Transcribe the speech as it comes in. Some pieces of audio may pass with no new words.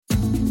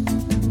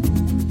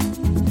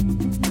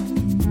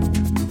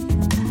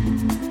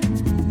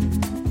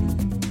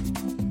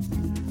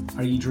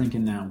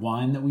that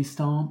wine that we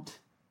stomped,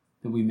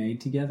 that we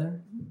made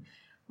together.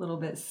 A little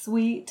bit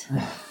sweet,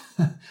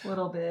 a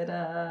little bit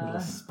a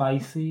little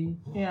spicy,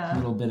 yeah, a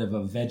little bit of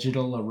a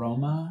vegetal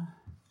aroma.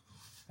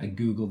 I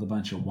Googled a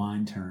bunch of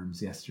wine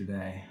terms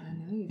yesterday. I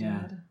know you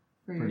did.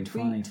 For your Pretty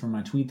tweet. funny. For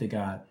my tweet that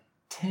got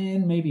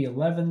 10, maybe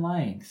 11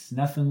 likes.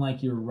 Nothing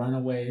like your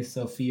runaway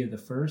Sophia the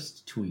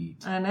First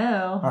tweet. I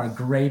know. Our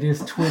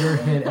greatest Twitter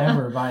hit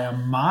ever by a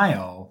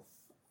mile.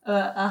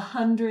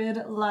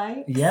 100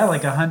 likes. Yeah,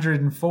 like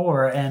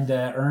 104, and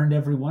earned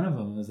every one of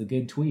them. It was a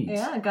good tweet.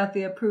 Yeah, I got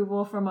the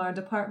approval from our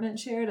department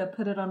chair to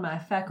put it on my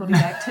faculty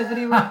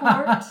activity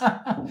report.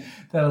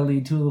 That'll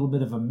lead to a little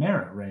bit of a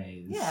merit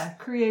raise. Yeah,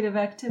 creative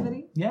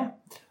activity. Yeah.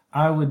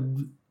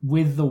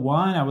 With the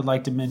wine, I would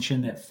like to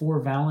mention that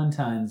for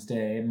Valentine's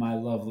Day, my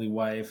lovely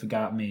wife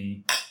got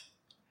me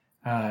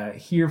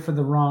Here for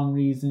the Wrong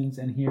Reasons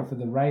and Here for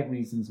the Right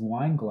Reasons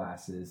wine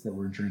glasses that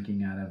we're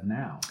drinking out of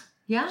now.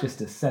 Yeah. Just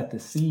to set the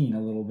scene a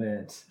little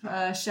bit.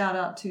 Shout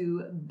out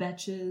to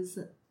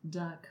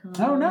Betches.com.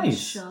 Oh, nice.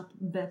 Shop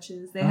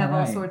Betches. They have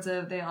all sorts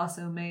of, they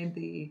also made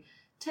the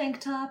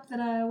tank top that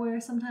I wear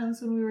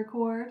sometimes when we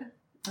record.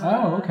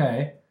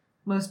 Okay.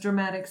 Most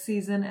dramatic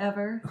season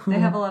ever. They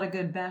have a lot of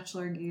good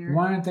bachelor gear.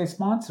 Why aren't they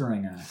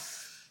sponsoring us?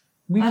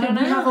 We don't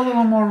know. have a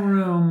little more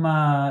room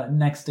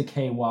next to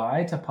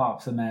KY to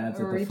pop some ads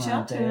at the Reach front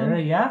out to there.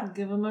 him. Yeah.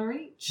 Give them a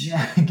reach.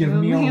 Yeah, give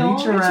me a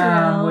reach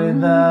around with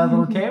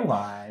little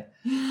KY.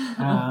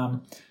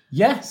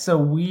 So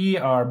we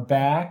are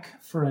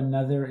back for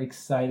another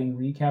exciting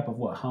recap of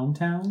what?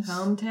 Hometowns?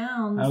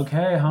 Hometowns.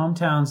 Okay,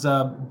 hometowns.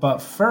 But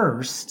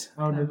first,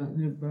 but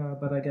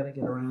I gotta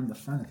get around the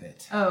front of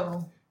it.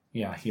 Oh.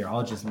 Yeah, here,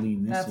 I'll just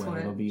lean this That's way.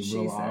 It'll be she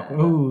real said. awkward.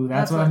 Ooh,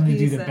 that's what I'm going to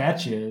do to said.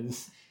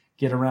 Betches.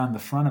 Get around the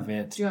front of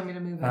it. Do you want me to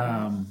move it?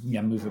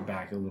 Yeah, move it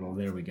back a little.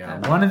 There we go.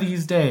 Okay. One of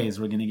these days,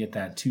 we're going to get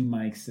that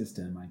 2-mic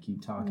system I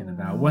keep talking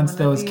about. Once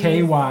those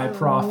KY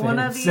profits... One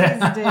of these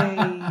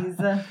days.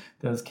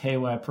 Those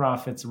KY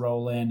profits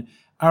roll in.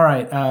 All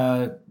right,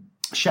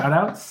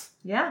 shout-outs.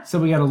 Yeah. So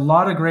we got a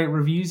lot of great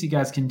reviews. You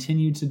guys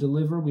continue to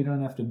deliver. We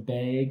don't have to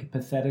beg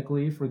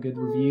pathetically for good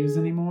reviews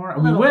anymore.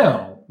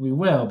 We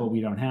will, but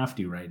we don't have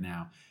to right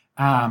now.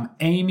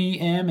 Amy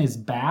M is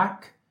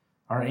back.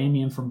 Our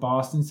Amy M from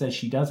Boston says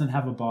she doesn't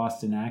have a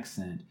Boston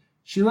accent.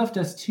 She left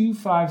us 2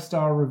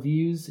 5-star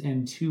reviews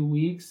in 2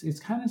 weeks. It's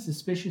kind of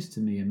suspicious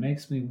to me. It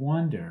makes me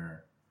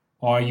wonder,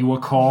 are you a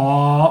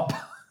cop?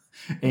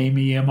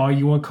 Amy M, are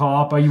you a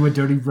cop? Are you a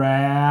dirty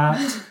rat?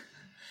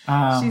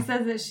 She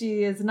says that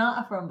she is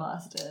not from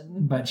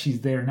Boston. But she's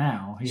there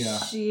now. Yeah.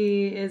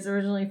 She is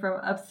originally from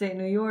upstate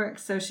New York,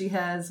 so she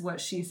has what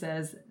she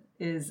says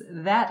is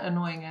that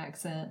annoying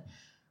accent.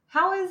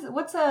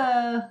 What's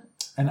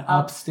an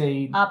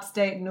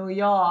upstate New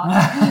York?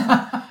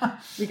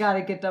 We got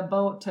to get the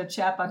boat to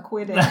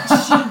Chappaquiddick.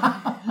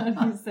 How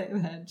do you say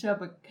that?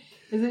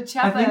 Is it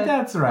Chappaquiddick? I think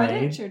that's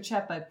right. Or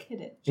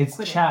Chappaquiddick? It's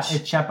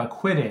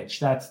Chappaquiddick.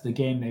 That's the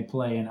game they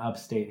play in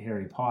upstate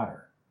Harry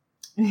Potter.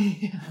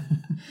 Yeah.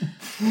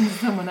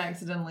 Someone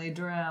accidentally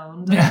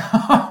drowned.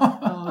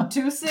 Oh,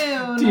 too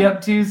soon.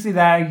 Yep, too soon.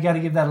 That you got to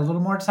give that a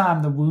little more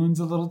time. The wound's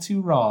a little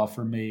too raw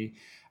for me.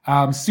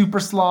 Super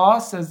Slaw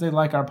says they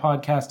like our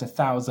podcast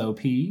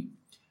 1000p.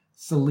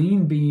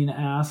 Celine Bean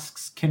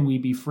asks, can we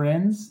be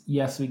friends?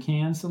 Yes, we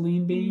can,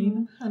 Celine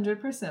Bean.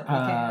 100% we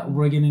can.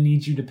 We're going to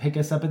need you to pick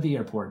us up at the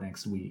airport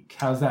next week.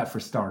 How's that for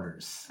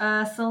starters?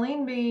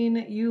 Celine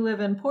Bean, you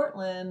live in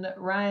Portland.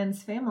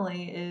 Ryan's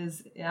family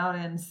is out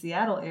in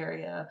Seattle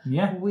area.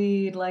 Yeah.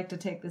 We'd like to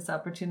take this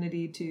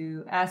opportunity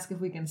to ask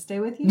if we can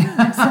stay with you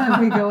next time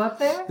we go up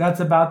there.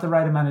 That's about the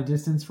right amount of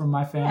distance from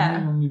my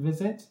family when we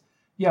visit.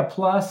 Yeah,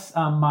 plus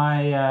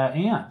my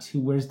aunt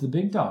who wears the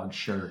Big Dog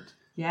shirt.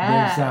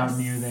 Yes. Lives out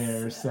near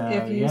there. So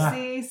if you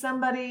see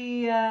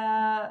somebody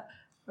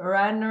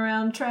riding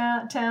around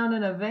town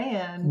in a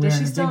van, does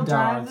she still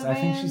drive the van? I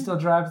think she still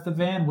drives the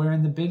van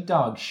wearing the Big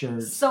Dog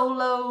shirt.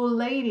 Solo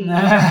lady,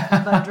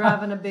 but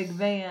driving a big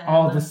van.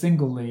 All the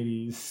single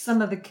ladies.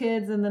 Some of the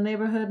kids in the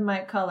neighborhood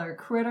might call her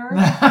Critter.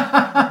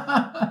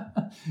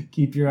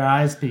 Keep your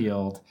eyes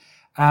peeled.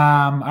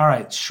 All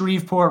right,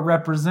 Shreveport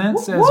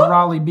represents, says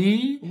Raleigh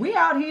B. We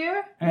out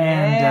here.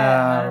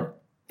 And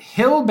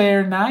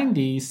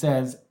Hillbear90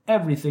 says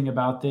everything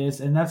about this,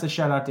 and that's a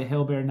shout out to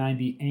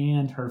Hillbear90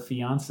 and her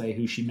fiance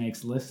who she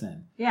makes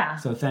listen. Yeah.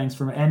 So thanks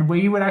and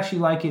we would actually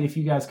like it if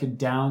you guys could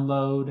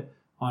download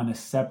on a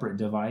separate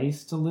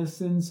device to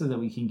listen so that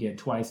we can get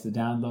twice the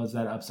downloads.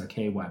 That ups our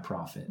KY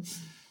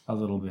profits a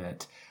little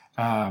bit.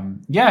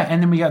 And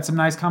then we got some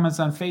nice comments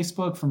on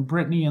Facebook from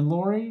Brittany and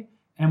Lori,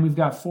 and we've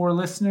got 4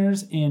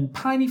 listeners in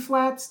Piney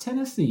Flats,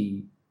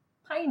 Tennessee.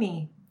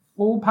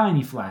 Old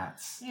Piney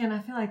Flats. Man, I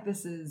feel like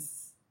this is...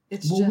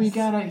 we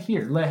got it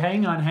here.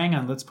 Hang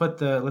on. Let's put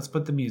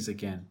the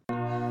music in.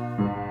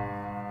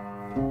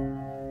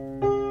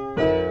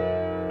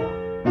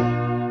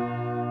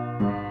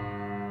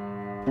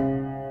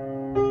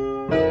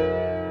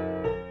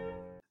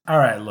 All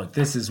right, look,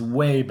 this is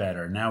way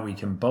better. Now we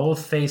can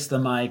both face the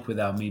mic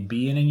without me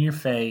being in your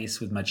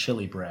face with my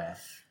chili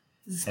breath.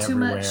 There's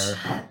everywhere.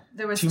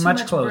 There was Too too much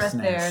much breath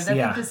closeness, there. I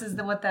yeah. think this is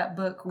what that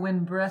book,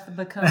 When Breath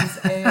Becomes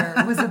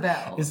Air, was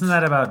about. Isn't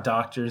that about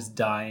doctors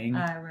dying?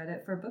 I read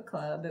it for book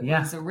club. It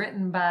Yeah. was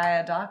written by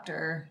a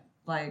doctor,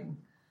 like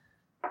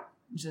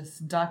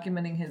just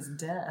documenting his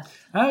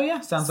death. Oh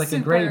yeah, sounds like a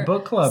great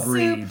book club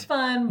read.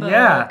 Fun book.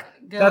 Yeah,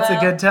 Go that's a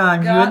out, good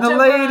time. You go and the out to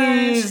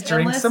ladies brunch,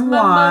 drink enlist some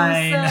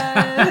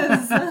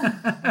mimosas.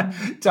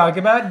 wine. Talk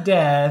about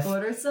death.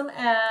 Order some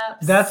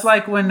apps. That's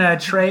like when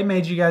Trey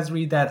made you guys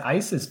read that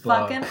ISIS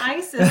book. fucking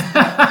ISIS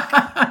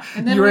book.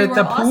 And then You were we at were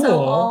the also pool.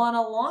 all on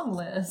a long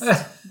list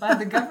by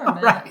the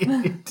government.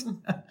 Right.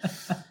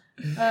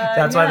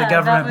 That's why the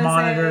government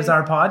monitors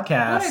our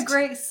podcast. What a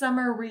great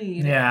summer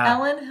read. Yeah.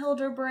 Ellen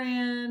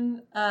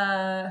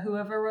Hilderbrand,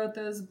 whoever wrote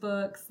those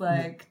books,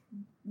 like,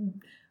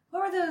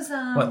 what were those?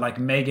 What, like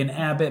Megan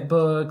Abbott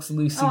books,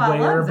 Lucy I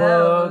Ware love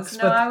books?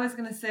 those. No, I was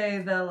going to say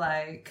the,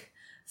 like,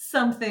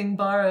 something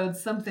borrowed,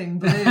 something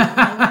blue. Could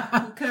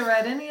have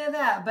read any of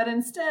that, but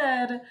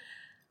instead,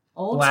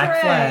 old Black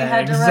Trey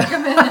had to Flags.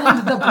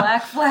 recommend the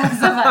Black Flags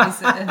of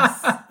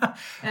ISIS.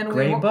 And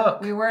Great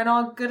book. We weren't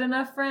all good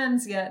enough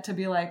friends yet to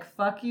be like,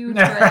 fuck you,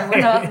 Trey.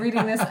 We're not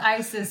reading this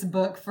ISIS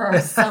book for our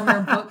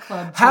summer book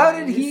club. How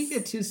did he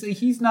get to say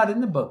he's not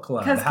in the book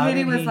club? Because How Katie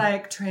did was he-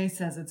 like, Trey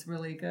says it's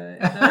really good.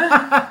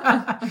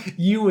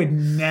 You would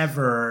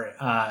never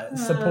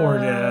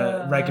support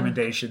a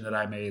recommendation that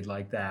I made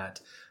like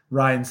that.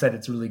 Ryan said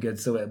it's really good,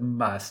 so it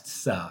must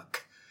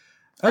suck.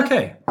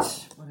 Okay.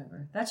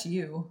 Whatever. That's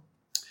you.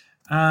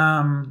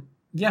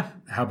 Yeah.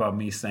 How about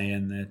me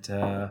saying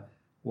that,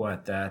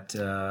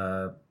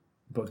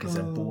 book is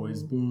a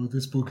boys book.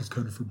 This book is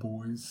kind of for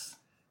boys.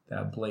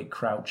 That Blake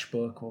Crouch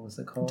book, what was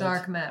it called?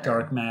 Dark Matter.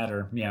 Dark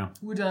Matter, yeah.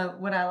 Would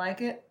I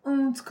like it?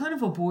 It's kind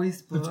of a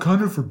boys book. It's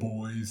kind of for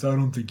boys. I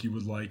don't think you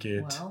would like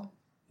it. Well,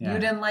 Yeah. you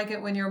didn't like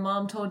it when your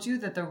mom told you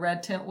that the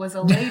Red Tent was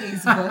a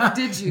ladies' book,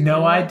 did you?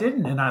 No, I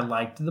didn't, and I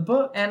liked the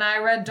book. And I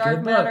read Dark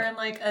Good Matter book. in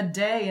like a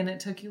day, and it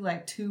took you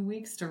like 2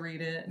 weeks to read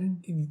it.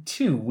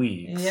 2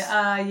 weeks.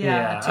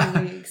 Yeah, 2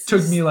 weeks.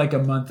 Took me like a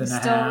month and a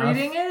Still half.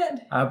 reading it?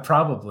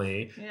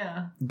 Probably.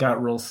 Yeah.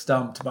 Got real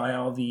stumped by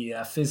all the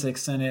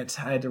physics in it.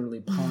 I had to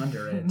really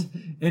ponder it.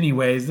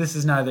 Anyways, this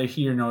is neither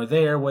here nor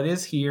there. What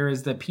is here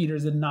is that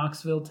Peter's in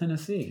Knoxville,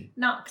 Tennessee.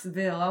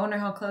 Knoxville. I wonder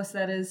how close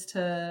that is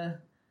to,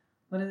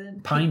 what is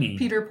it? Piney.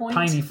 Peter Point?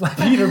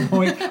 Peter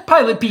Point.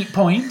 Pilot Pete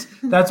Point.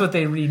 That's what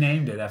they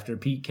renamed it after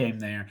Pete came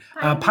there.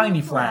 Piney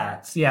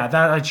Flats. Yeah,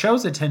 that I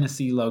chose a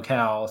Tennessee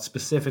locale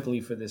specifically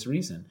for this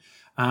reason.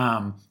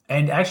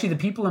 And actually, the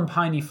people in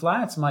Piney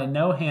Flats might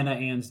know Hannah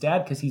Ann's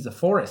dad because he's a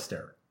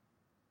forester.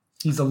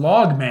 He's a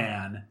log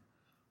man.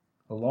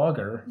 A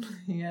logger.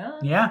 Yeah?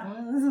 Yeah.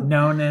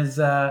 Known as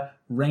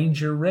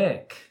Ranger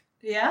Rick.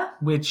 Yeah?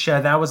 Which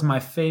that was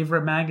my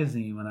favorite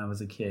magazine when I was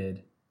a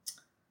kid.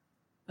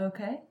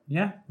 Okay.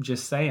 Yeah,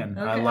 just saying.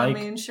 Okay, I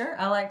mean, sure.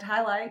 I liked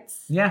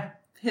highlights. Yeah.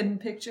 Hidden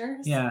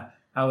pictures. Yeah.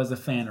 I was a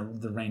fan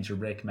of the Ranger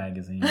Rick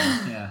magazine.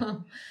 Yeah.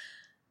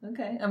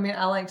 Okay. I mean,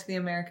 I liked the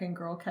American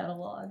Girl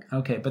catalog.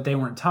 Okay, but they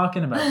weren't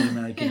talking about the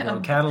American Yeah. Girl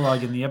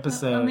catalog in the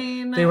episode. I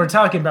mean, they were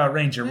talking about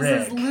Ranger This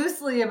Rick. is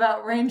loosely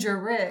about Ranger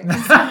Rick.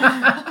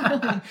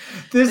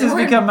 This has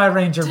become my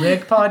Ranger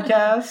Rick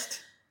podcast.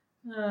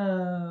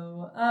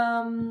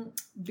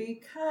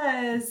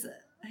 Because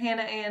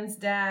Hannah Ann's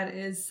dad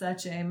is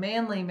such a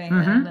manly man,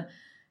 Mm-hmm.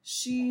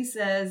 she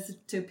says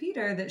to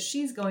Peter that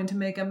she's going to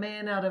make a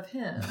man out of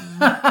him.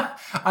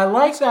 I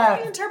like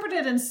that. Be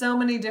interpreted in so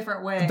many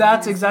different ways.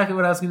 That's exactly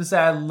what I was going to say.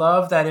 I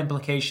love that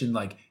implication.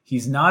 Like,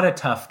 he's not a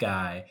tough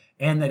guy,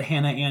 and that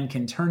Hannah Ann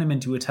can turn him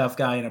into a tough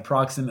guy in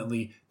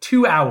approximately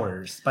 2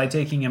 hours by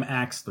taking him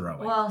axe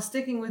throwing. Well,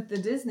 sticking with the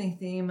Disney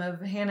theme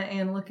of Hannah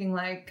Ann looking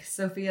like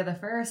Sophia the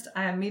First,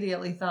 I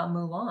immediately thought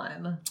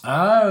Mulan.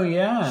 Oh,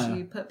 yeah.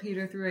 She put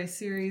Peter through a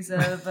series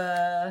of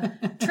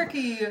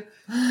tricky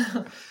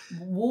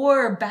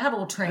war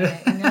battle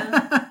training.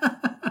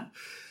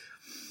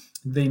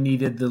 They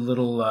needed the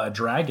little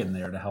dragon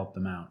there to help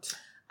them out.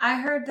 I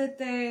heard that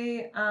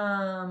they,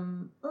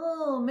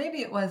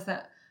 maybe it was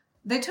that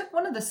they took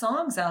one of the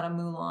songs out of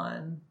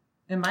Mulan.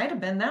 It might have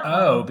been that one.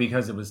 Oh,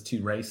 because it was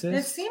too racist?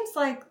 It seems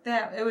like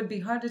that it would be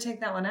hard to take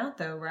that one out,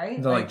 though, right?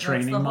 The that's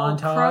training the whole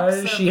crux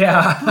montage? of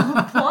Yeah.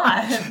 the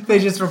plot. They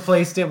just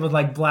replaced it with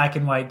like black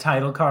and white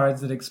title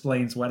cards that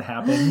explains what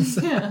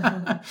happens.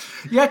 Yeah.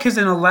 Yeah, because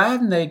in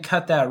Aladdin, they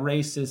cut that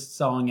racist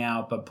song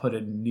out, but put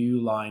a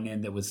new line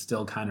in that was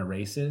still kind of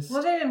racist.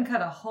 Well, they didn't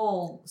cut a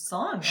whole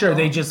song Sure, out.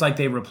 they just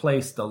they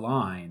replaced the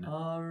line.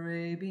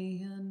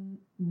 Arabian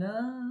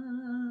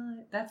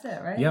Night. That's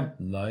it, right? Yep.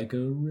 Like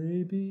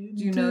Arabian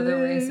Do you know the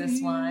days.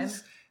 racist line?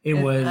 It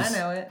was. I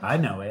know it. I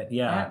know it,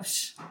 yeah.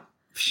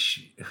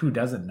 Psh, Who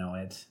doesn't know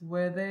it?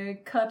 where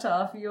they cut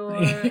off your...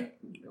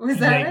 Was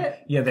that it?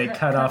 Yeah, they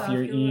cut off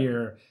your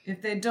ear.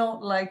 If they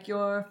don't like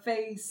your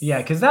face.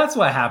 Yeah, because that's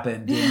what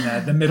happened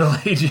in the Middle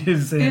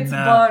Ages. It's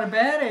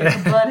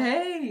barbaric, but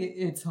hey,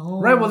 it's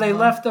home. Right, well, they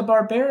left the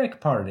barbaric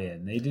part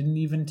in. They didn't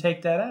even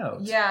take that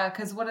out. Yeah,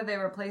 because what did they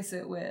replace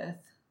it with?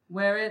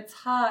 where it's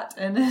hot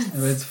and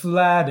It's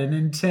flat and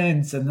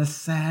intense and the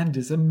sand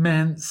is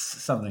immense.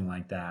 Something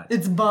like that.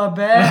 it's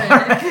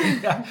barbaric.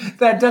 Yeah,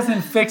 that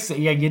doesn't fix it.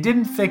 Yeah, you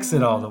didn't fix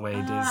it all the way,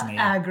 Disney.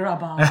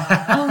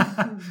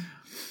 Agrabah.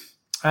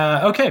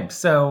 Okay,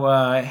 so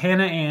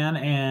Hannah Ann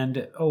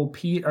and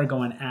Pete are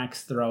going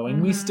axe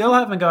throwing. We still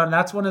haven't gone.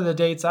 That's one of the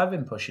dates I've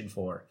been pushing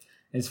for,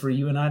 is for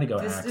you and I to go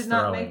This axe did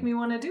throwing. not make me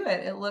want to do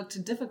it. It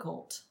looked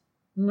difficult.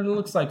 But it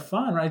looks like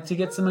fun, right? To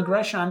get some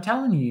aggression. I'm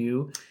telling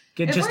you,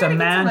 If just we're gonna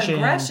imagine. get some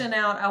aggression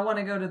out, I want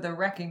to go to the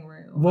wrecking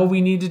room. Well, we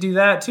need to do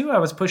that too. I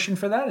was pushing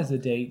for that as a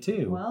date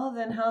too. Well,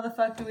 then how the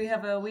fuck do we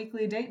have a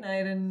weekly date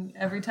night and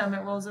every time it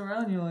rolls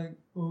around you're like,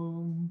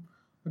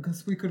 I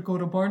guess we could go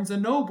to Barnes &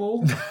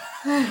 Noble.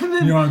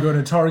 You want to go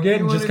to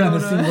Target and just kind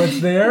of see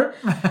what's there?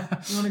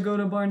 You want to go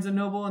to Barnes &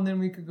 Noble and then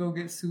we could go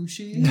get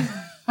sushi?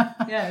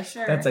 Yeah,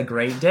 sure. That's a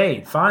great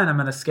date. Fine, I'm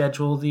going to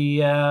schedule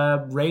the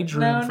rage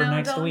room for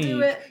next don't week.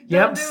 Do it.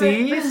 Yep, Don't do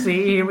see,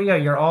 it. here we go.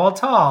 You're all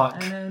talk.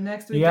 I know.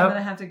 Next week Yep. I'm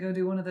gonna have to go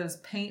do one of those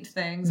paint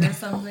things or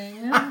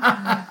something.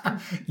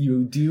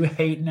 You do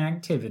hate an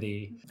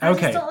activity. I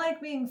Okay. just don't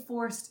like being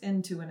forced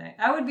into an act.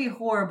 I would be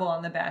horrible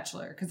on The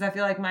Bachelor because I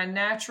feel like my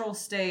natural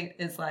state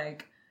is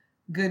like,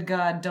 good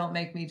God, don't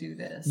make me do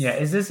this. Yeah,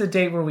 is this a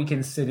date where we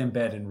can sit in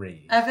bed and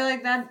read? I feel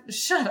like that.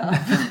 Shut up.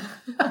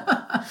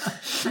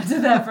 I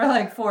did that for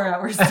like 4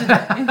 hours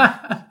today.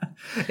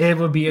 It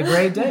would be a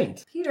great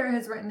date. Peter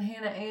has written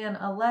Hannah Ann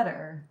a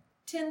letter.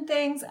 10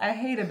 things I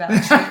hate about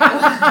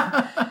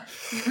you.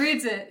 He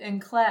reads it in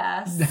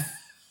class.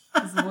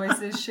 His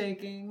voice is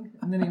shaking,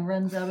 and then he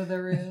runs out of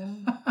the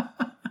room.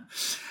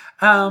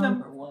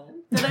 Number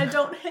 1, that I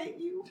don't hate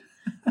you.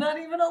 Not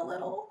even a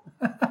little.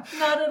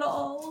 Not at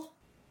all.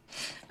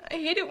 I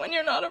hate it when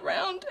you're not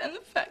around and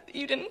the fact that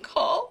you didn't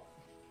call.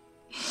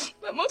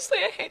 But mostly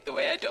I hate the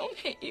way I don't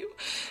hate you.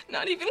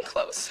 Not even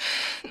close.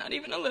 Not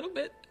even a little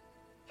bit.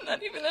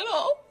 Not even at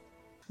all.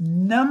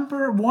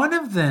 Number one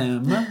of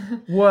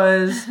them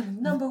was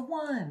Number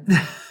 1.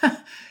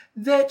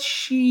 that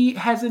she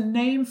has a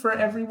name for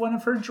every one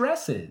of her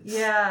dresses.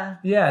 Yeah.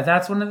 Yeah,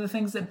 that's one of the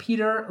things that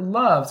Peter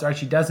loves, or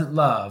actually doesn't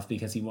love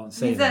because he won't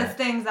say He that. says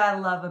things I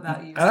love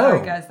about you. Oh.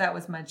 Sorry, guys, that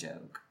was my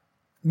joke.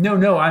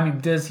 No, I mean,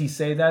 does he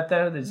say that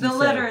though? Does he The say-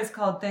 letter is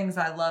called Things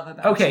I Love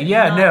About Okay, You.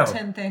 yeah, not no.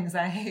 10 Things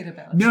I Hate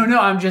About You. No,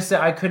 I'm just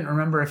saying I couldn't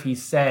remember if he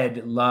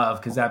said love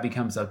because that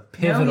becomes a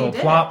pivotal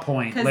plot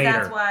point later. Because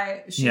that's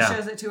why she Yeah.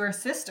 shows it to her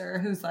sister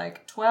who's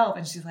like 12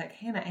 and she's like,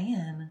 Hannah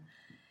Ann,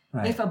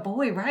 Right. if a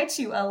boy writes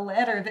you a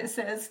letter that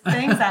says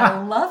things I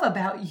love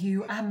about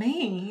you, I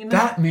mean,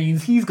 That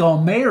means he's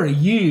gonna marry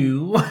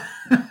you.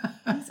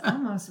 he's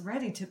almost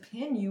ready to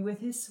pin you with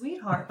his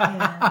sweetheart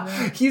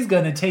pin. He's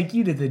gonna take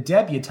you to the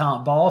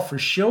debutante ball for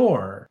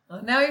sure.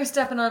 Now you're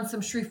stepping on some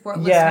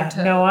Shreveport Yeah,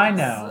 listener toes. no, I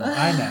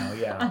know,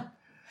 yeah.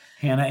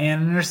 Hannah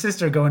Ann and her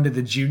sister going to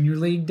the junior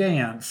league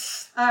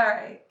dance. All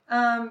right.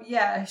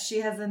 Yeah,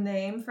 she has a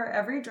name for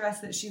every dress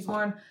that she's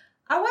worn.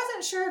 I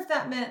wasn't sure if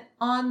that meant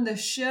on the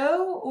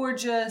show or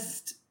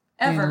just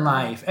ever. In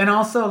life. And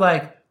also,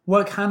 like,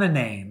 what kind of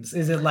names?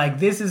 Is it like,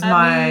 this is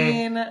I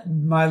mean,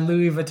 my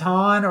Louis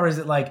Vuitton, or is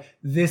it like,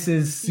 this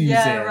is Susan?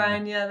 yeah,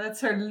 Ryan, yeah, that's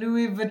her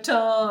Louis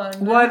Vuitton.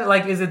 What,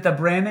 like, is it the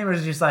brand name, or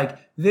is it just like,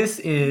 this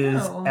is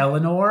No.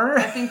 Eleanor?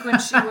 I think when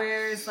she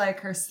wears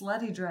like her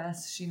slutty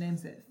dress, she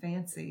names it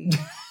Fancy.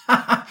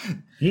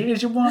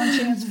 Here's your one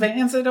chance,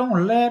 Fancy,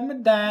 don't let me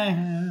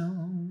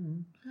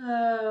down.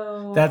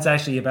 Oh. That's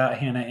actually about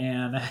Hannah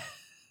Ann.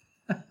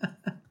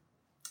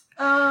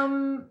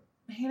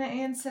 Hannah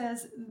Ann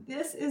says,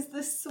 "This is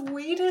the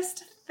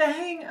sweetest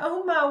thing.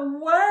 Oh my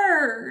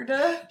word."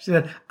 She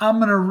said, I'm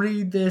going to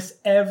read this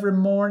every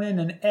morning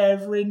and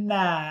every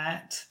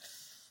night.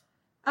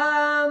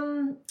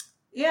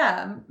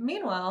 Yeah.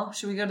 Meanwhile,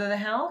 should we go to the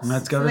house?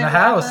 Let's go to they the wrap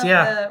house, up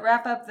yeah.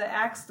 Wrap up the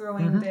axe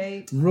throwing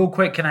date. Real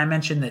quick, can I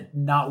mention that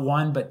not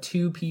one but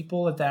two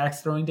people at the axe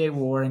throwing date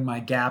were wearing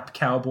my Gap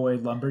cowboy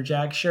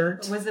lumberjack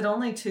shirt? Was it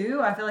only 2?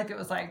 I feel like it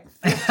was like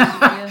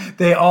 50.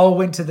 They all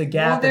went to the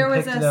Gap Well, there and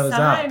was picked a those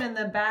sign up. in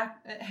the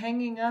back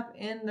hanging up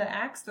in the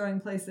axe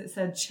throwing place that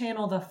said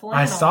 "Channel the Flannel."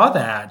 I saw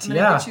that, I'm gonna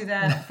yeah. get you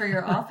that for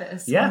your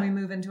office Yeah. when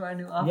we move into our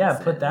new office. Yeah,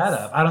 put that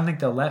up. I don't think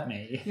they'll let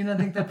me. You don't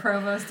think the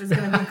provost is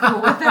going to be cool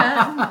with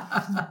that?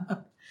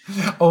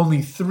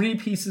 Only 3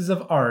 pieces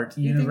of art,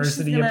 You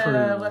university think she's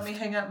gonna approved. let me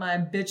hang up my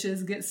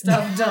 "bitches get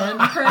stuff done"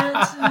 print?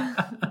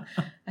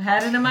 I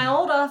had it in my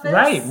old office.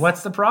 Right,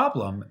 what's the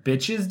problem?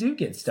 Bitches do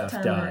get stuff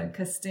Time done. to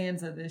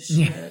Costanza this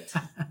shit.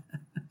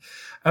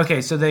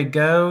 Okay, so they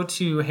go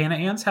to Hannah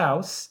Ann's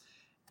house,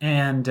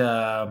 and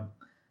Hannah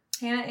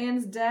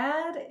Ann's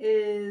dad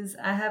is,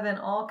 I have in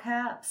all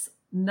caps,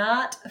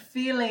 not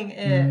feeling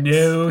it.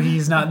 no,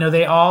 he's not. No,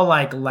 they all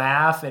like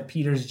laugh at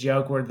Peter's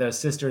joke where the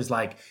sister's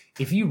like,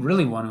 if you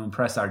really want to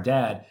impress our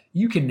dad,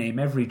 you can name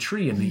every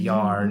tree in the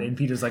yard. And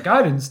Peter's like,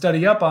 I didn't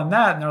study up on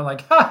that. And they're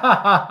like, ha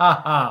ha ha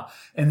ha ha.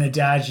 And the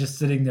dad's just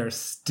sitting there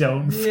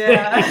stone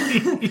Yeah.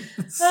 faced. It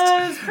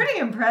was pretty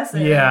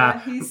impressive. Yeah.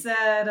 He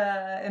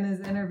said in his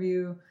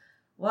interview,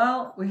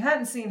 Well, we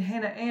hadn't seen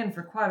Hannah Ann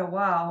for quite a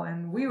while,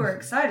 and we were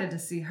excited to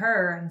see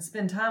her and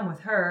spend time with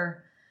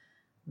her.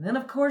 And then,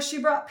 of course, she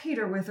brought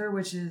Peter with her,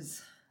 which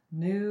is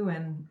new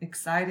and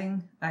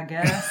exciting, I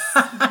guess.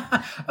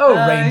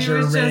 Ranger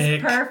he was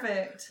Rick. just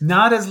perfect.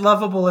 Not as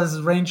lovable as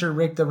Ranger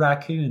Rick the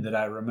raccoon that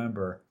I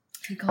remember.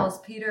 He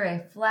calls Peter a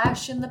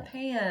flash in the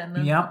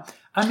pan. Yep.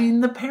 I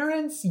mean, the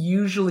parents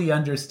usually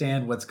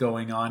understand what's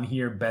going on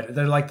here better.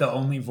 They're like the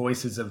only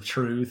voices of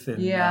truth.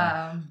 And,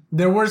 Yeah.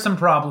 there were some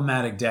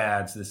problematic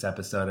dads this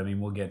episode. I mean,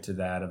 we'll get to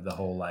that of the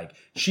whole, like,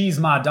 she's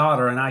my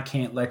daughter and I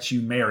can't let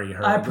you marry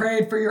her. I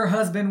prayed for your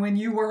husband when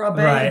you were a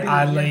baby. Right.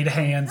 I laid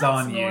hands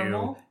That's on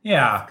normal. you.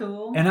 Yeah. That's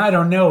cool. And I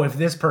don't know if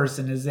this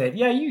person is it.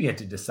 Yeah, you get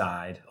to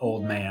decide,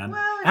 old man.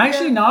 well,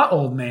 Actually, yeah. not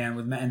old man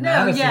with No,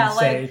 Madison yeah,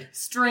 say. like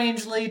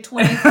strangely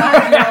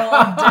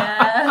 25-year-old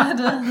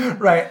dad.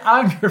 Right,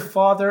 I'm your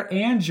father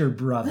and your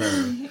brother.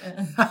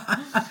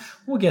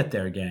 We'll get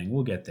there, gang.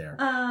 We'll get there.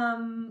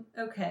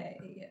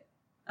 Okay.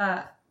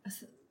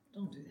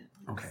 Don't do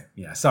that. Okay,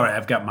 yeah. Sorry,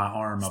 I've got my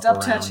arm Stop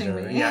up around touching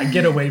her. me. Yeah,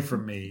 get away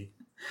from me.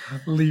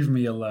 Leave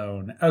me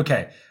alone.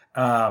 Okay.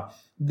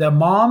 The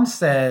mom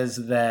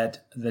says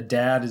that the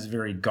dad is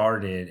very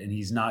guarded and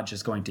he's not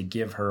just going to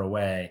give her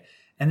away.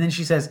 And then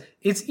she says,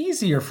 it's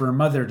easier for a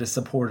mother to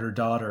support her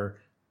daughter.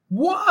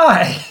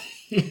 Why?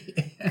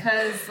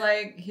 Because,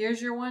 like,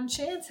 here's your one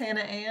chance,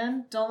 Hannah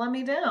Ann. Don't let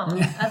me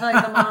down. I feel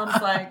like the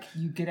mom's like,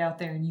 you get out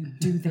there and you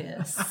do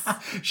this.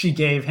 She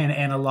gave Hannah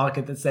Ann a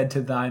locket that said,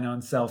 to thine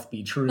own self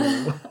be true.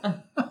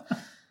 What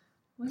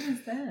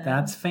is that?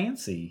 That's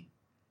fancy.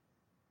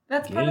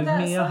 That's part Gave of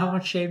that me a song?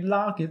 heart-shaped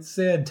locket,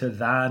 said, to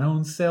thine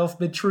own self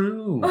be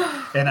true.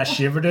 And I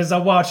shivered as I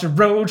watched a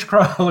roach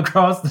crawl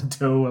across the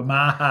toe of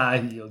my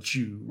high-heeled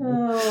shoe.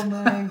 Oh,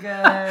 my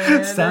God.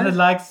 It sounded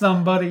like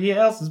somebody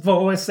else's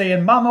voice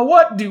saying, Mama,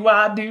 what do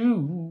I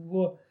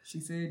do? She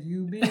said,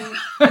 you be... Is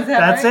that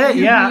That's right? it,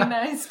 You yeah. be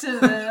nice to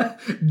the...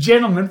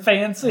 Gentleman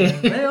fancy.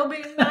 They'll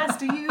be nice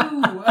to you.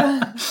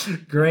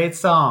 Great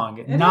song.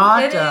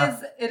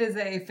 It is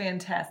a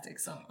fantastic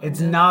song. It's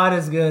not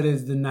as good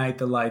as The Night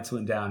the Lights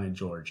Went Down in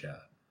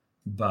Georgia.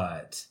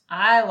 But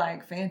I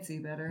like Fancy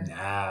better.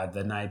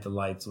 The Night the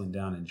Lights Went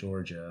Down in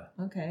Georgia.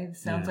 Okay,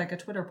 sounds like a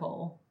Twitter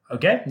poll.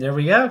 Okay, there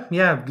we go.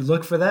 Yeah,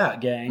 look for that,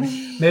 gang.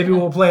 Maybe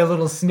we'll play a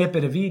little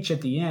snippet of each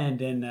at the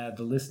end, and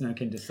the listener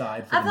can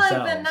decide for I feel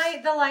themselves. like The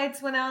Night the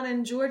Lights Went Out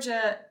in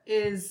Georgia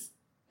is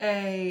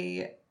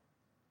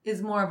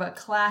more of a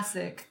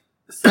classic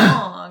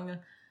song.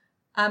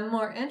 I'm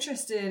more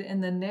interested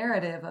in the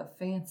narrative of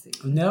Fancy.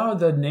 No,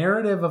 the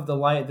narrative of the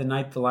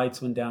Night the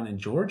Lights Went Down in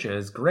Georgia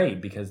is great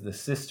because the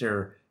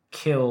sister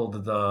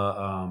killed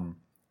the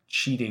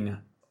cheating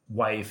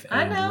wife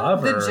and I know.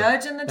 lover. The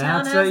judge in the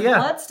town That's, has yeah.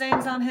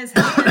 bloodstains on his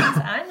hands.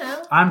 I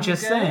know. I'm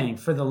just Good. saying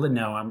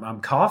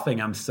I'm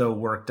coughing. I'm so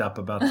worked up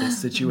about this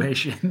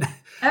situation.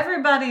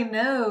 Everybody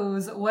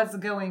knows what's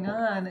going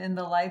on in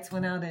The Lights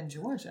Went Out in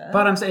Georgia.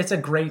 But I'm saying it's a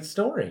great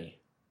story.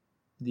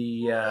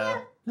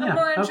 I'm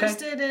more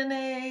interested in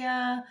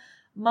a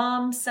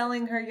mom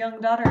selling her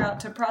young daughter out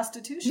to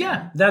prostitution.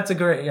 Yeah, that's a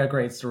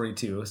great story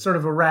too. Sort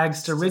of a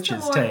rags to riches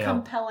It's a more tale.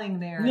 compelling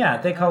narrative. Yeah,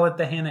 they call it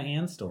the Hannah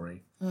Ann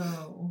story.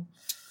 Oh.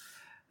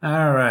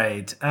 All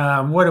right.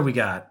 What do we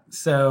got?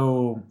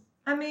 So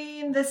I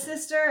mean, the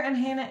sister and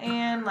Hannah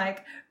Ann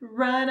like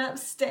run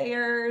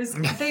upstairs.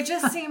 They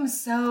just seem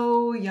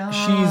so young.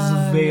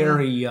 she's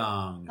very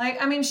young.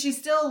 like. I mean, she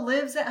still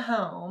lives at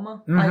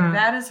home. Mhm. Like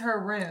that is her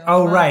room.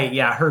 Oh, right.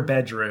 Yeah, her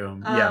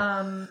bedroom.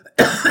 Yeah.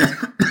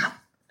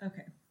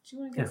 Okay. Do you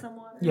want to get some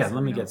water? Yeah, so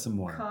let we me don't get some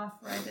water. Cough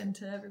right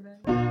into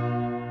everybody.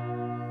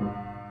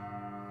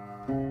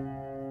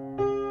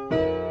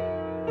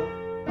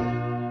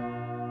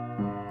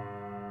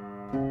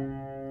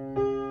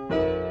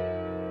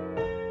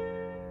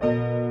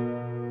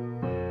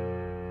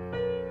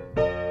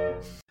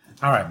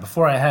 All right.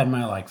 Before I had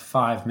my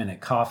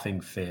 5-minute coughing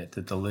fit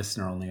that the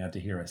listener only got to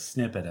hear a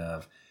snippet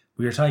of,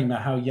 we were talking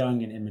about how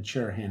young and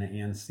immature Hannah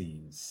Ann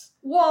seems.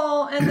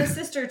 Well, and the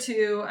sister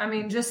too. I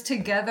mean, just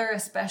together,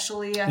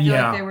 especially. I feel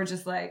Yeah. like they were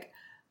just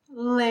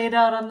laid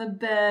out on the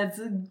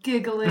beds,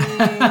 giggling,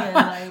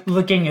 and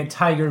Looking at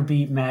Tiger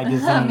Beat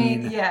magazine. I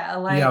mean, yeah,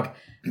 Yep.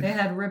 they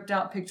had ripped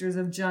out pictures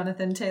of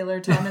Jonathan Taylor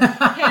Thomas.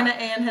 Hannah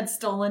Ann had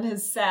stolen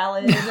his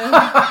salad.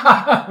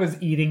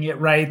 was eating it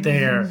right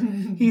there.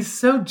 He's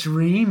so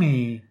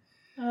dreamy.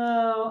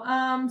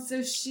 Oh, so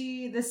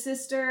the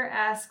sister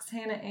asks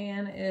Hannah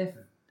Ann if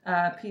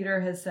Peter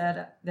has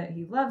said that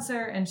he loves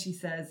her, and she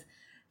says,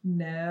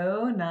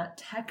 no, not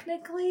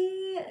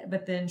technically.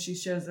 But then she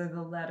shows her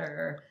the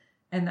letter,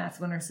 and that's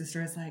when her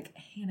sister is like,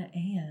 Hannah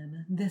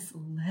Ann, this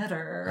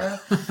letter.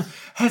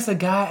 Has a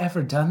guy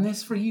ever done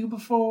this for you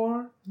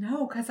before?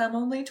 No, because I'm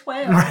only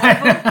 12.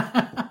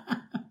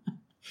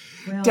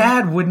 Well,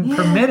 Dad wouldn't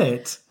permit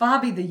it.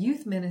 Bobby, the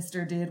youth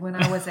minister, did when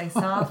I was a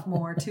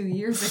sophomore 2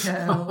 years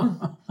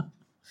ago.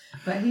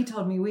 But he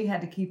told me we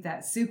had to keep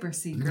that super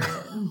secret.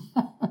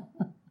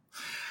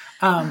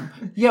 Yeah,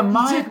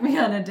 He took me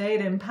on a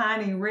date in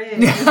Piney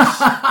Ridge.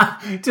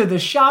 to the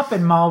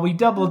shopping mall. We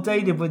double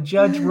dated with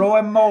Judge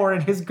Roy Moore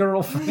and his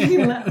girlfriend. He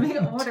let me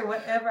order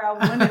whatever I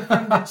wanted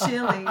from the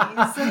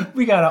Chili's.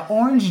 We got an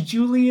orange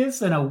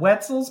Julius and a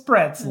Wetzel's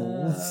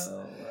pretzels.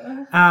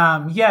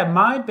 Oh. Yeah,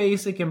 my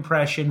basic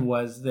impression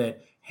was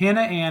that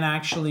Hannah Ann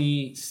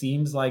actually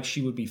seems like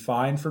she would be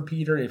fine for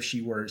Peter if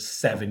she were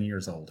 7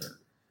 years older.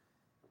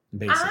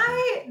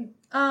 Basically.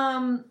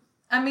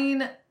 I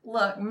mean,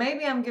 look,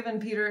 maybe I'm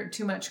giving Peter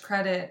too much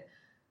credit.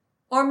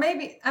 Or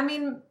maybe, I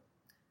mean,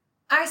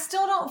 I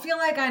still don't feel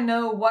like I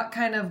know what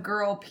kind of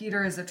girl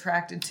Peter is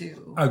attracted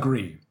to.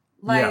 Agree.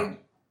 Like, yeah.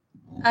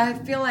 I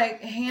feel like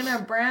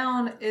Hannah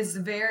Brown is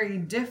very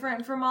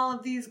different from all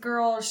of these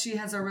girls. She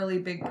has a really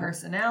big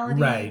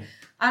personality. Right.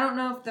 I don't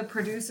know if the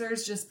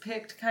producers just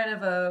picked kind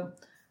of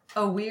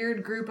a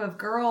weird group of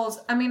girls.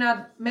 I mean,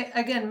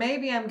 again,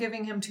 maybe I'm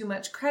giving him too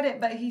much credit,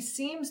 but he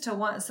seems to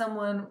want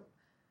someone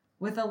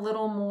with a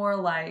little more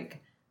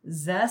like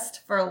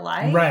zest for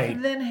life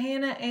than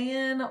Hannah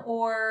Ann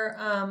or,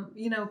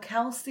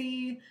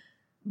 Kelsey.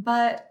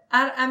 But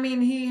I mean,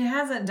 he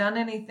hasn't done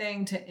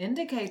anything to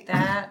indicate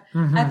that.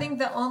 Mm-hmm. I think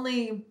the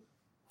only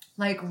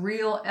like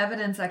real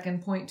evidence I can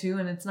point to,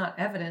 and it's not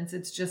evidence,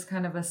 it's just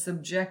kind of a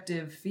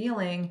subjective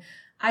feeling.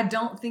 I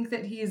don't think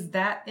that he's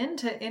that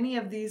into any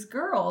of these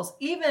girls.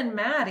 Even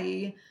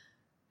Maddie,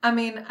 I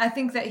mean, I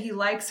think that he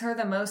likes her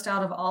the most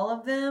out of all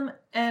of them.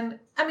 And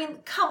I mean,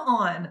 come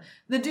on.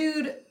 The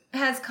dude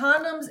has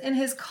condoms in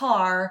his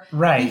car.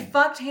 Right. He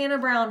fucked Hannah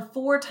Brown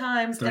 4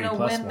 times 3 in a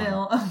plus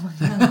windmill. 1. Oh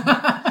my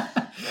God.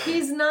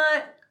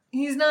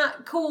 He's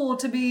not cool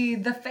to be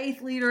the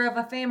faith leader of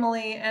a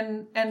family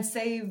and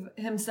save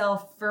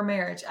himself for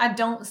marriage. I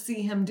don't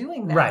see him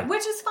doing that, right.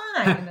 which is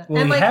fine.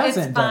 Well, and like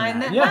hasn't it's fine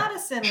done that yeah.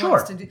 Madison sure.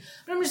 wants to do.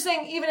 But I'm just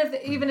saying,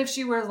 even if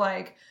she were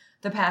like,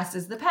 the past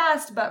is the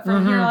past, but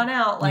from here on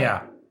out,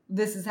 like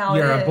this is how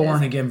You're it is. a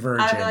born again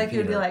virgin. I feel like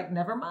Peter. you'd be like,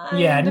 never mind.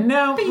 Yeah,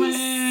 no,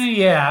 peace.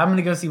 yeah, I'm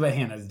gonna go see what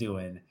Hannah's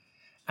doing.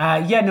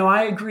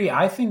 I agree.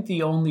 I think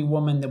the only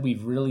woman that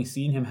we've really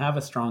seen him have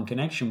a strong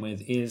connection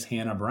with is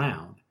Hannah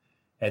Brown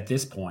at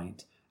this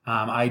point.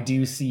 I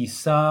do see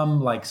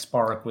some like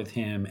spark with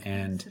him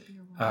and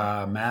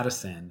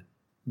Madison,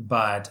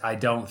 but I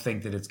don't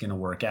think that it's going to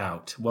work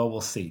out. Well, we'll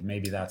see.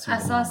 Maybe that's who I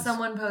saw belongs.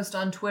 someone post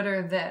on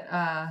Twitter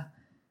that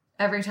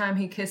every time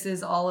he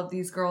kisses all of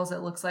these girls, it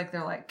looks like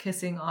they're like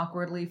kissing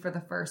awkwardly for the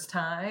first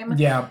time.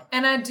 Yeah.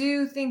 And I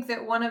do think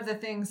that one of the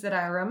things that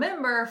I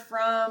remember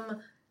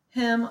from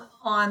him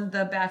on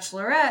The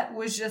Bachelorette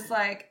was just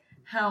like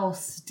how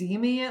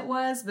steamy it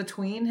was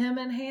between him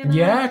and Hannah.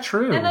 Yeah,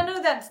 true. And I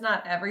know that's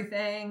not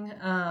everything,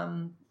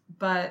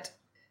 but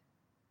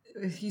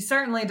he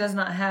certainly does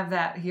not have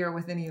that here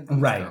with any of these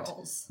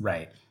girls.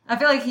 Right. I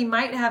feel like he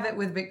might have it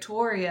with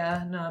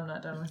Victoria. No, I'm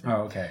not done with it.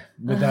 Oh, okay.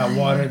 With that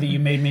water that you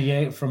made me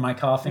get from my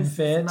coughing This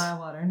fit. is my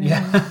water now.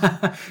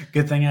 Yeah.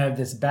 Good thing I have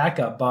this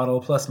backup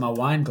bottle plus my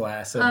wine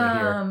glass over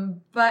here.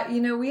 But,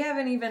 we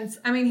haven't even...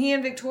 I mean, he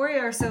and Victoria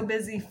are so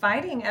busy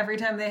fighting every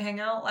time they hang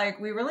out. Like,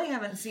 we really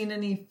haven't seen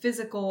any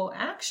physical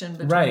action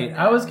between them.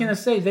 I was going to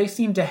say, they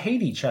seem to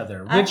hate each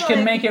other, I which feel can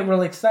like make it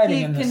real exciting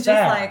He in the can just,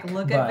 sack,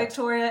 look at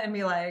Victoria and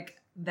be like...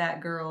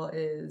 That girl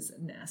is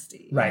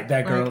nasty. Right,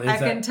 that girl is I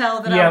can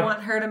tell that I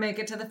want her to make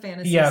it to the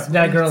fantasy suites.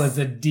 That girl is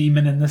a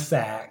demon in the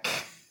sack.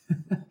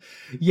 But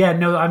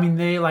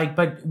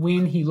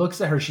when he looks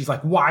at her, she's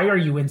like, why are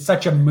you in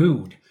such a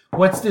mood?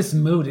 What's this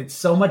mood? It's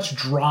so much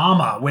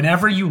drama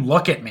whenever you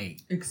look at me.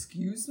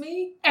 Excuse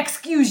me?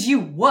 Excuse you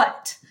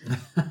what?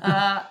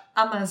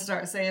 I'm going to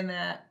start saying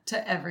that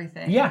to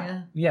everything.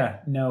 Yeah.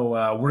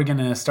 No, we're going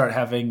to start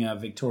having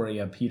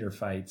Victoria Peter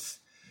fights.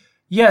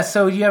 Yeah,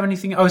 so do you have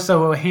anything? Oh,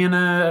 so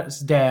Hannah's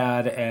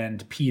dad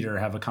and Peter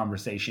have a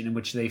conversation in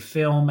which they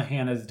film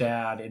Hannah's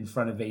dad in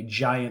front of a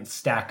giant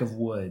stack of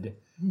wood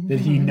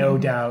that he no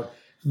doubt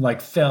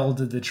felled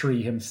the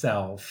tree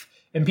himself.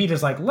 And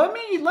Peter's like, let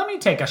me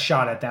take a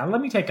shot at that. Let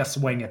me take a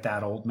swing at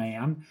that, old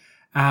man.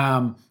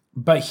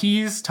 But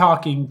he's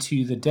talking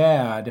to the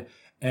dad,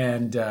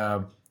 and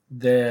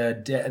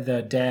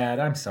the dad,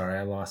 I'm sorry,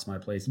 I lost my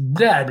place.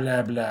 Blah,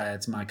 blah, blah.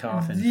 It's my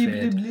coffin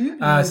fit.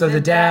 So the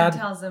dad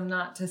tells him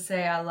not to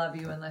say I love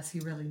you unless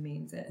he really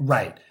means it.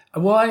 Right.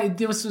 Well,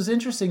 this was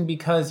interesting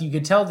because you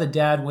could tell the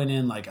dad went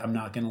in like, I'm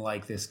not going to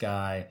like this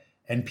guy.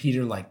 And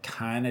Peter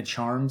kind of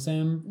charms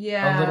him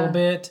a little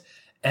bit.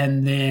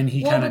 And then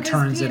he kind of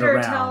turns Peter it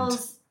around.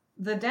 Tells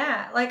the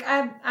dad,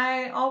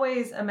 I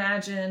always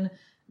imagine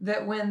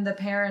that when the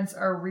parents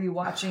are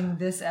rewatching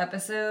this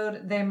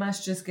episode, they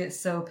must just get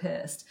so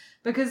pissed.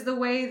 Because the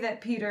way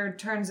that Peter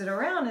turns it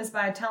around is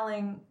by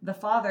telling the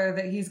father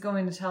that he's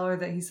going to tell her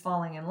that he's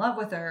falling in love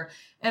with her.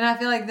 And I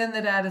feel like then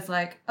the dad is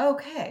like,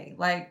 okay,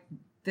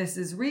 this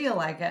is real,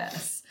 I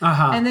guess.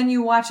 And then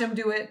you watch him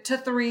do it to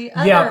 3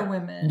 other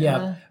women.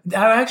 Yeah.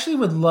 I actually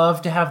would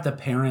love to have the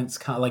parents,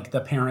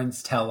 the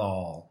parents tell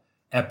all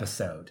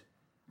episode.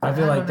 I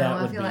feel like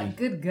that would be... I feel like,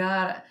 good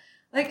God...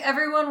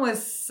 everyone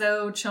was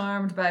so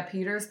charmed by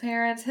Peter's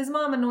parents. His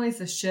mom annoys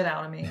the shit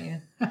out of me.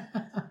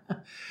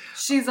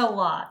 She's a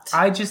lot.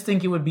 I just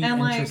think it would be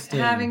interesting.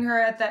 Like having her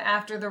at the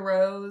After the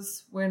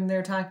Rose when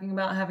they're talking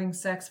about having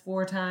sex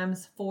four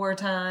times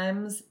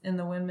in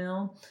the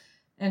windmill.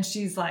 And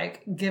she's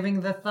like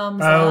giving the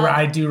thumbs up. Oh,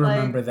 I do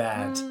remember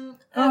that.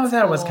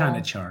 That was kind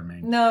of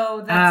charming.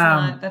 No, that's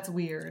not. That's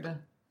weird.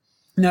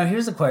 Now,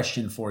 here's a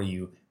question for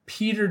you.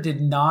 Peter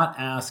did not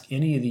ask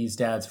any of these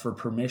dads for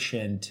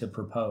permission to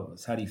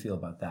propose. How do you feel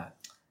about that?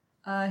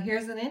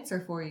 Here's an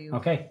answer for you.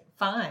 Okay.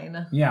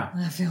 Fine. Yeah.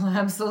 I feel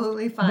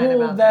absolutely fine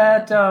about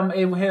that.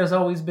 It has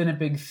always been a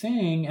big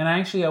thing, and I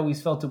actually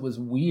always felt it was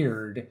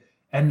weird.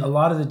 And a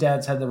lot of the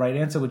dads had the right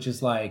answer, which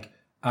is like,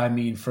 I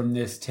mean, from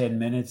this 10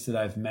 minutes that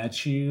I've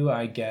met you,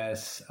 I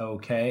guess,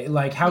 okay.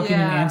 Like, how can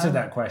you answer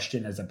that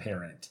question as a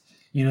parent?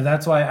 You know,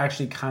 that's why I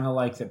actually kind of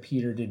like that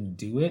Peter didn't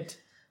do it.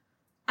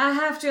 I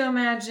have to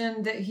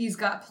imagine that he's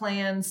got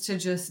plans to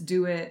just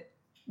do it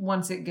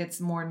once it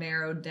gets more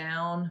narrowed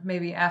down,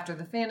 maybe after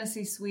the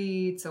fantasy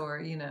suites or,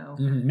 you know.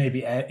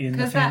 Maybe in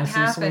the fantasy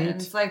suite. Because that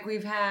happens. Like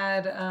we've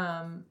had, what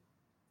are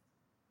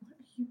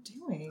you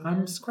doing?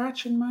 I'm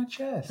scratching my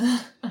chest.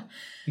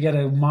 You got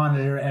to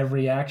monitor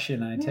every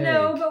action I take.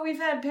 No, but we've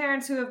had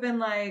parents who have been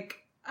like,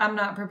 I'm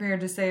not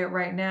prepared to say it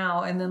right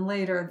now. And then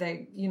later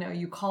they, you know,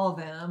 you call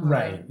them.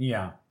 Right,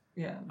 yeah.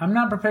 Yeah. I'm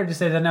not prepared to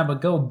say that now,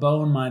 but go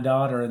bone my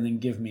daughter and then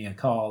give me a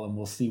call and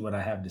we'll see what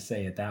I have to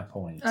say at that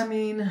point. I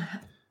mean,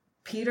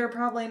 Peter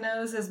probably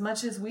knows as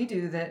much as we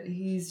do that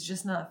he's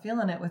just not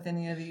feeling it with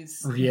any of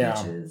these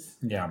bitches.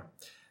 Yeah.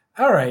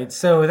 All right.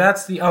 So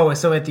that's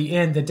so at the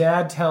end, the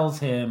dad tells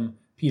him,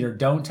 Peter,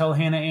 don't tell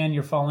Hannah Ann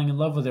you're falling in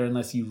love with her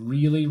unless you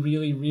really,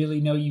 really,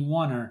 really know you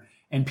want her.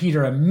 And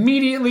Peter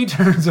immediately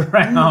turns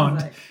around.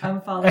 Like, I'm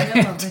falling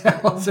in love with you.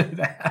 Tells her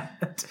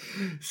that.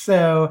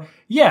 So,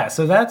 yeah,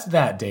 so that's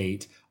that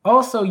date.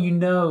 Also, you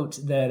note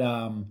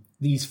that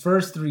these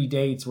first 3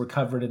 dates were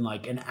covered in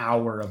like an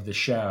hour of the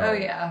show. Oh,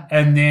 yeah.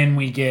 And then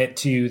we get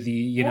to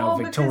the,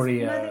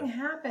 Victoria. Because nothing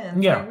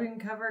happens. Yeah. Like, we can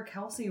cover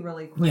Kelsey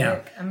really quick.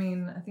 Yeah. I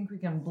mean, I think we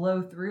can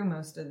blow through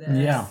most of this.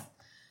 Yeah.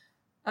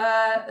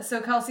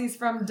 So Kelsey's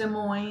from Des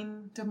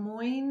Moines. Des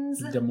Moines.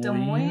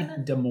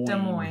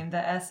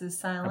 The S is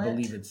silent. I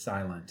believe it's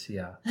silent.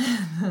 Yeah.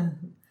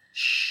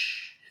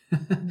 Shh.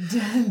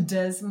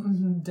 Des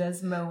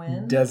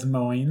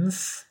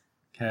Moines.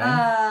 Okay.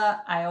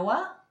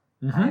 Iowa.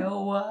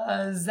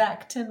 Iowa.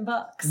 Zach $10.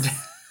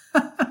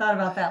 Thought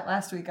about that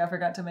last week. I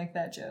forgot to make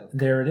that joke.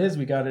 There it is.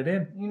 We got it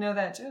in. You know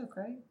that joke,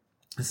 right?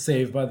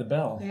 Saved by the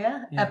Bell.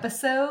 Yeah.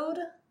 Episode.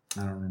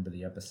 I don't remember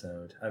the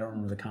episode. I don't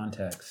remember the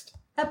context.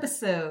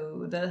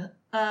 Episode.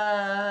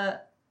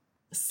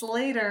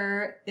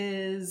 Slater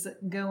is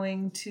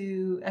going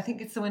to, I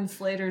think it's when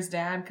Slater's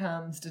dad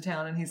comes to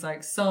town and he's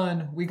like,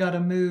 son, we gotta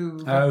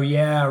move. Oh,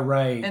 yeah,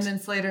 right. And then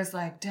Slater's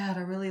like, Dad,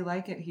 I really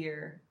like it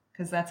here.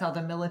 Because that's how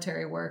the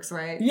military works,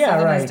 right? Yeah, so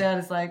then right. His dad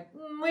is like,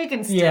 we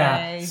can stay.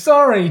 Yeah.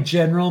 Sorry,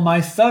 General.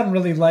 My son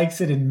really likes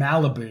it in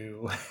Malibu.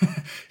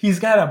 He's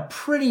got a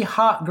pretty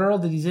hot girl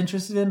that he's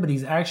interested in, but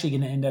he's actually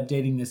going to end up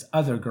dating this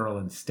other girl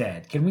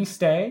instead. Can we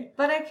stay?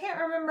 But I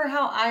can't remember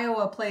how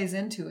Iowa plays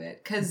into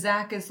it. Because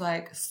Zach is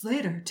like,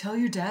 Slater, tell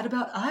your dad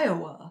about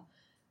Iowa.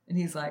 And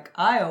he's like,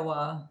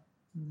 Iowa.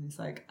 And he's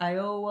like,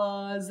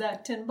 Iowa,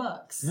 Zach $10.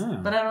 Oh.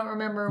 But I don't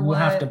remember we'll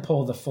have to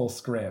pull the full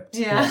script.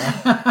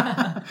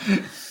 Yeah.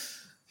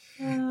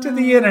 To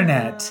the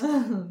internet.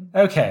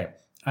 Okay.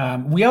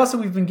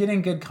 We've been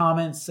getting good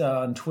comments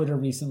on Twitter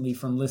recently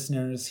from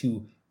listeners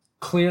who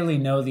clearly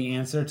know the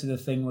answer to the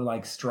thing we're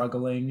like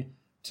struggling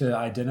to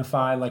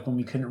identify, like when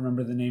we couldn't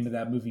remember the name of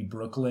that movie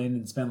Brooklyn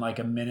and spent like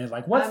a minute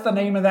like, what's the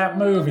name of that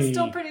movie? I'm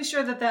still pretty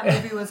sure that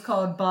movie was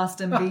called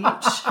Boston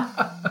Beach.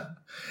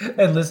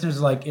 And listeners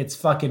are like, it's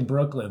fucking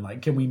Brooklyn.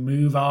 Like, can we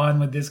move on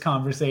with this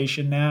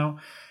conversation now?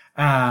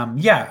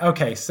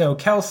 Okay. So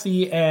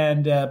Kelsey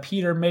and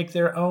Peter make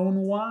their own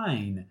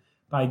wine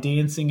by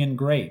dancing in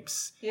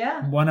grapes.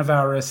 Yeah. One of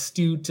our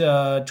astute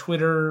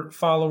Twitter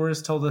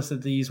followers told us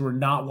that these were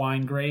not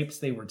wine grapes.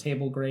 They were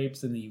table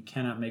grapes and that you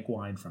cannot make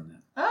wine from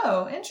them.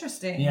 Oh,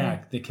 interesting.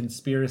 Yeah, the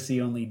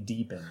conspiracy only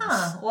deepens.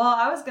 Huh. Well,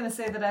 I was going to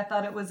say that I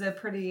thought it was a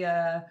pretty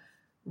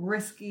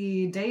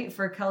risky date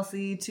for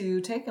Kelsey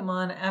to take him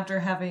on after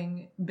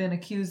having been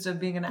accused of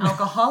being an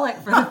alcoholic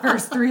for the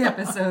first 3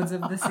 episodes of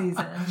the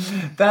season.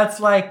 That's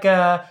like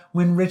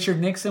when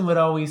Richard Nixon would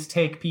always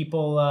take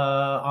people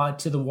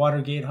to the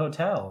Watergate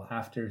Hotel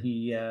after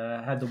he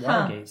had the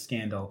Watergate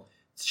scandal.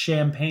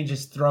 Champagne,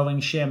 just throwing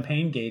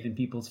champagne gate in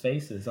people's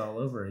faces all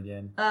over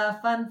again.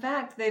 Fun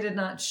fact, they did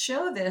not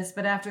show this,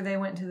 but after they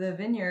went to the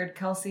vineyard,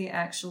 Kelsey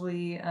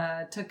actually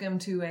took him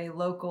to a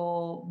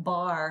local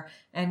bar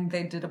and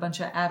they did a bunch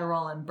of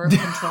Adderall and birth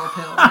control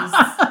pills.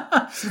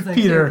 She's like,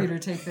 Peter,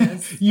 take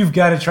this. You've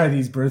got to try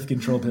these birth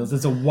control pills.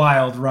 It's a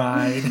wild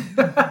ride.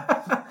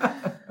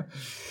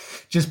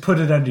 Just put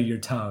it under your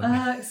tongue. All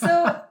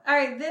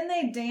right, then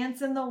they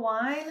dance in the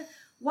wine.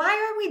 Why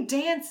are we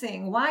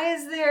dancing? Why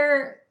is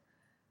there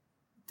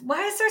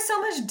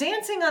so much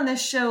dancing on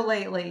this show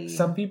lately?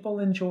 Some people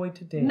enjoy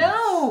to dance.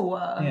 No.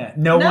 Yeah.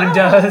 No one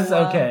does?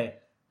 Okay.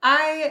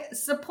 I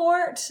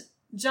support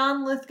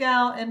John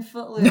Lithgow in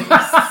Footloose.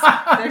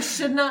 There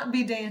should not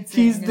be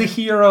dancing. He's the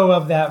hero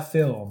of that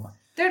film.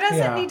 There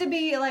doesn't need to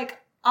be like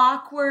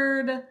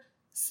awkward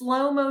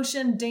slow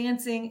motion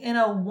dancing in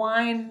a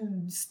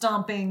wine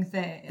stomping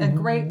thing, a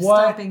grape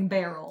stomping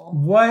barrel.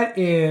 What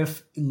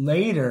if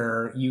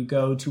later you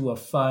go to a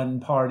fun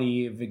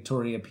party,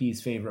 Victoria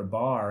P's favorite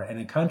bar, and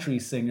a country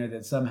singer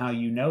that somehow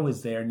you know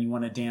is there and you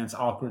want to dance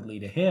awkwardly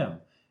to him?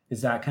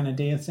 Is that kind of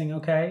dancing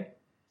okay?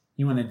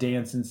 You want to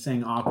dance and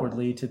sing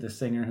awkwardly to the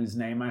singer whose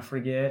name I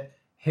forget?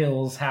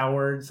 Hills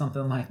Howard,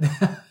 something like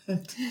that.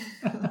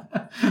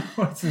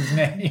 What's his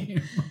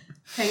name?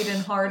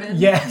 Hayden Harden.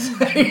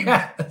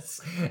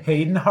 Yes.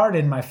 Hayden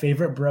Harden, my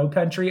favorite bro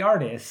country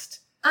artist.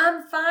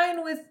 I'm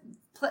fine with...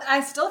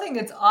 I still think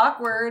it's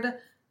awkward,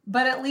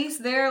 but at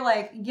least they're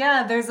like,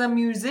 yeah, there's a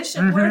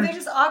musician. Were they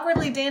just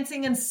awkwardly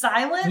dancing in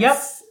silence?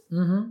 Yep.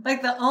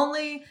 Like the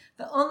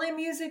only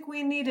music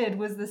we needed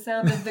was the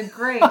sound of the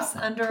grapes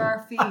under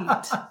our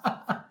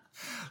feet.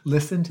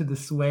 Listen to the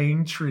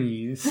swaying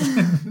trees.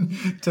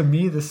 To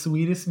me, the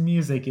sweetest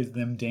music is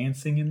them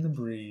dancing in the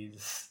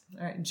breeze.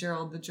 All right,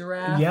 Gerald the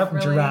giraffe. Yep,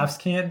 really? Giraffes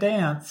can't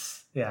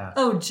dance. Yeah.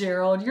 Oh,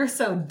 Gerald, you're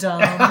so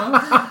dumb.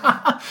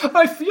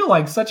 I feel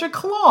like such a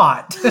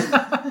clot.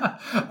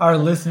 Our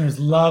listeners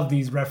love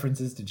these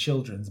references to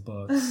children's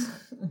books.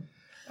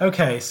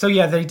 Okay, so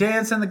yeah, they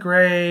dance in the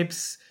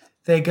grapes.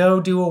 They go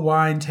do a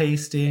wine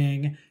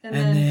tasting. And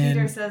then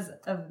Peter says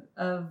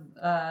of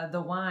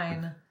the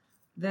wine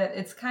that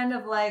it's kind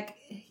of like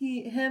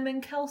him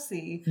and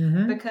Kelsey.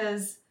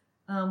 Because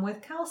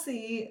with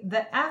Kelsey,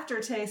 the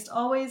aftertaste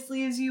always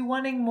leaves you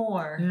wanting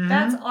more.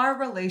 That's our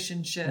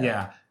relationship.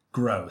 Yeah,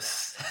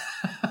 gross.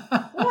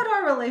 What would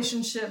our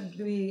relationship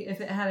be if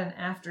it had an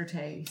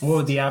aftertaste? What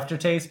would the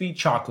aftertaste be?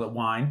 Chocolate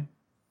wine.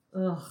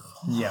 Ugh.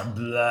 Yeah,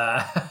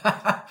 blah.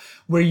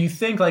 Where you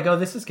think like, oh,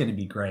 this is going to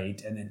be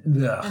great, and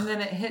then ugh. And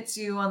then it hits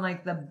you on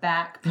like the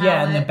back palate.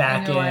 Yeah, in the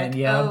back and you're end, like,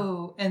 yeah.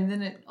 Oh, and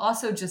then it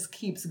also just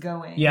keeps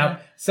going.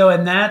 Yep. So,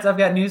 and that's, I've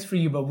got news for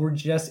you, but we're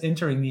just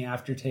entering the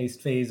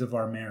aftertaste phase of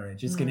our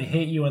marriage. It's going to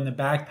hit you on the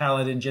back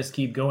palate and just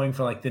keep going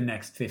for like the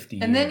next 50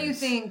 years. And then you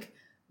think,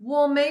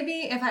 well,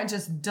 maybe if I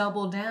just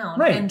double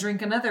down and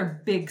drink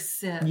another big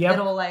sip,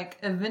 it'll like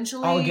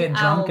eventually I'll get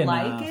drunk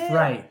enough. Like it.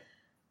 Right.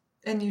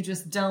 And you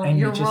just don't. And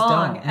you're you just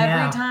wrong. don't.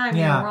 Every time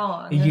you're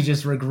wrong. And you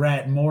just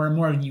regret more and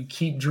more. And you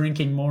keep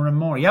drinking more and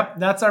more. Yep,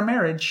 that's our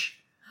marriage.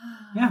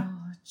 Yeah.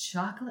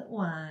 Chocolate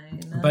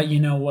wine. But you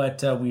know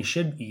what we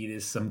should eat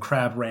is some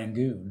crab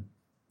rangoon.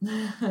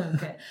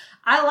 Okay.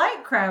 I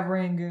like crab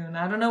rangoon.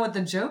 I don't know what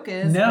the joke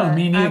is. No,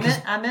 me neither.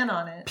 I'm in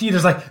on it.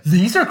 Peter's like,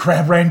 these are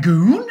crab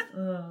rangoon?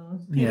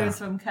 Peter's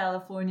from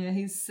California.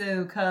 He's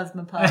so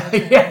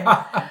cosmopolitan.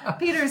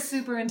 Peter's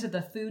super into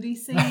the foodie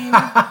scene.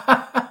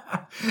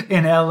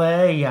 In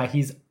LA, yeah,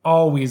 he's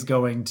always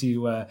going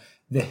to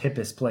the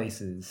hippest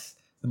places,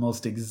 the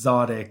most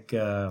exotic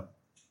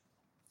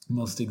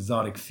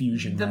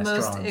fusion restaurants. The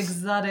most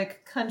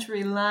exotic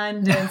country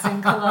line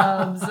dancing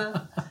clubs.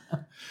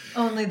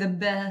 Only the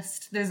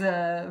best. There's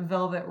a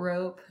velvet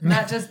rope.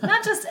 Not just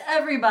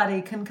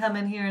everybody can come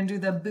in here and do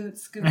the boot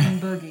scooting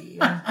boogie.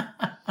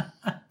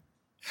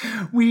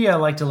 We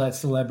like to let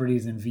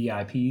celebrities and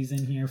VIPs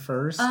in here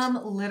first.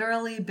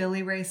 Literally,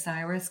 Billy Ray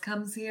Cyrus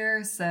comes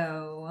here,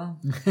 so.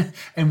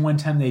 And one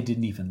time they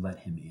didn't even let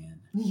him in.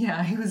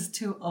 Yeah, he was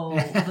too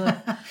old.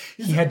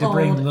 He had to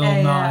bring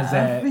Lil Nas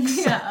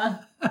X. Yeah.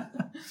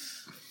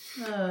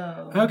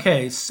 Oh.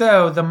 Okay,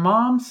 so the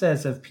mom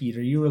says of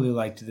Peter, you really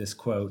liked this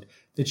quote,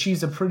 that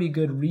she's a pretty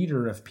good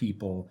reader of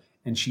people.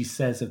 And she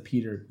says of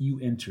Peter, you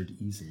entered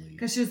easily.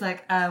 Because she's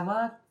like, I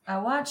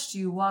watched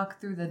you walk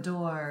through the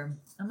door.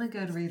 I'm a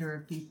good reader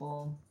of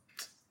people.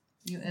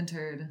 You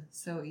entered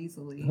so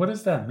easily. What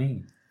does that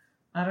mean?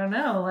 I don't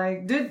know.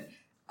 Like,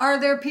 are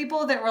there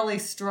people that really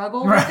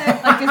struggle with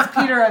it? Like, is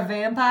Peter a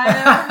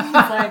vampire? He's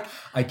like,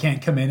 I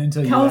can't come in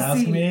until Kelsey, you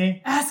ask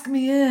me. Ask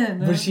me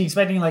in. Was she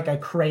expecting like a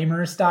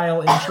Kramer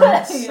style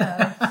entrance?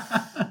 Yeah.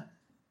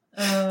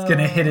 It's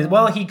gonna hit his.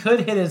 Well, he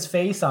could hit his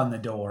face on the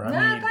door. I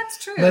mean,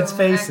 that's true. Let's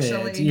face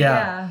actually, it.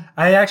 Yeah.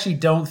 I actually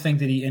don't think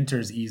that he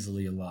enters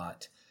easily a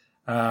lot.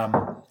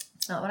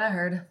 That's not what I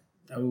heard.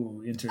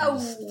 Oh,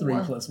 enters 3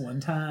 + 1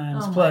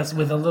 times. Oh Plus,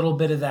 with a little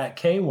bit of that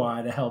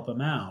KY to help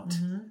him out.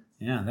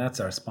 Yeah, that's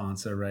our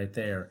sponsor right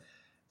there.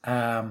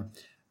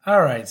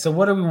 All right, so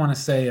what do we want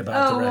to say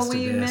about the rest of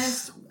this? We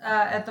missed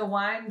at the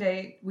wine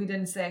date. We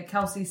didn't say.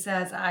 Kelsey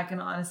says, "I can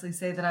honestly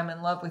say that I'm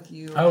in love with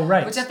you." Oh,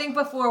 right. Which I think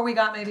before we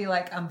got maybe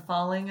like I'm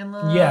falling in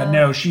love. Yeah,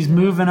 no, she's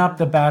moving up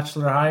the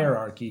bachelor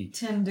hierarchy.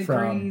 10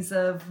 degrees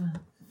of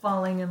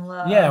falling in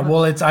love. Yeah,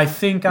 well, it's I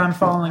think I'm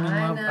falling in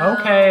love. Know.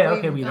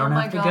 Okay, we don't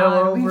have to go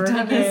over We've it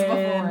done again. this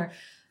before.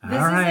 This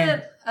All right.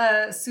 isn't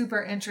a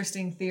super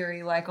interesting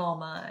theory like all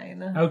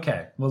mine.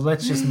 Okay, well,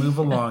 let's just move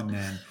along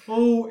then.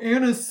 Oh,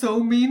 Anna's so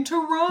mean to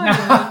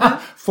Ryan.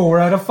 4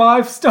 out of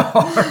 5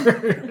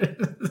 stars.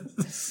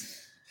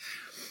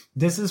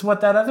 This is what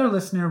that other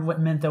listener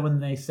meant though when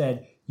they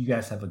said, you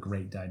guys have a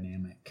great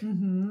dynamic.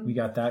 Mm-hmm. We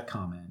got that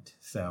comment.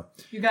 So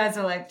you guys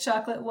are like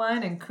chocolate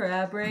wine and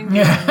crab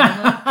rangoon.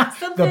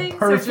 Some the things are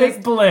perfect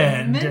just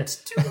blend.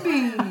 meant to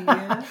be.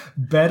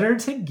 Better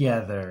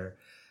together.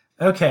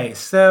 Okay,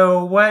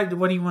 so what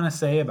do you want to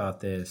say about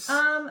this?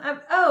 I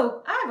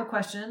have a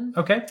question.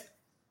 Okay.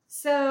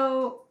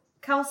 So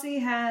Kelsey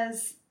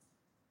has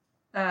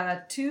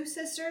 2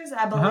 sisters,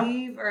 I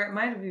believe, or it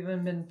might have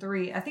even been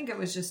 3. I think it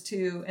was just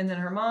 2. And then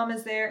her mom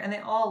is there, and they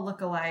all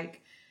look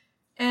alike.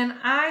 And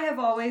I have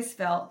always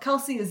felt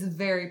Kelsey is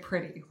very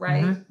pretty,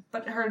 right? Mm-hmm.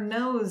 But her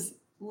nose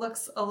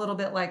looks a little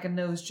bit like a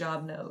nose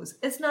job nose.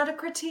 It's not a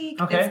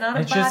critique. Okay. It's not a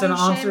It's just an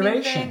body-shaming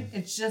observation. thing.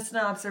 It's just an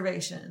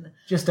observation.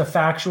 Just a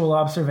factual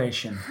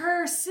observation.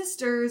 Her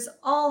sisters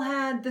all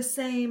had the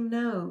same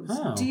nose.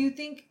 Oh. Do you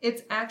think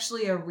it's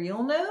actually a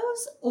real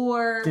nose,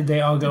 or Did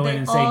they all go did in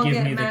and they say, all "Give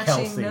get me the matching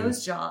Kelsey"?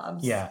 nose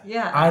jobs? Yeah.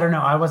 Yeah. I don't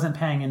know. I wasn't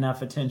paying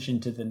enough attention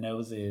to the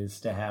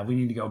noses to have. We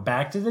need to go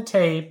back to the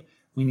tape.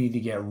 We need to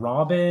get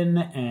Robin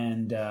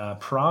and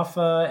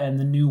Profa and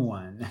the new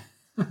one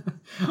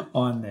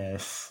on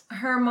this.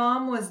 Her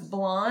mom was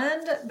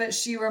blonde, but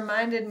she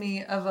reminded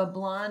me of a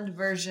blonde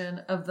version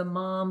of the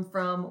mom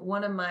from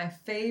one of my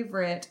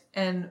favorite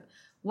and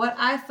what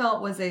I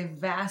felt was a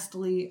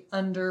vastly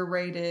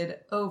underrated,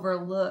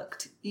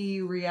 overlooked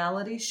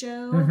reality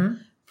show, Mm-hmm.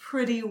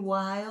 Pretty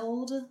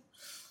Wild.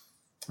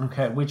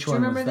 Okay, which Do you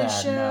one remember was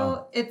this that? show?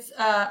 No. It's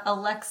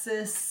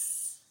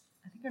Alexis,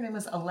 I think her name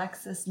was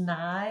Alexis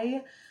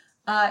Nye.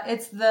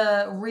 It's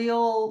the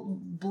real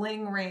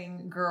bling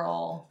ring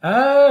girl.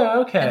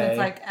 Oh, okay. And it's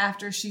like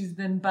after she's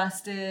been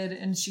busted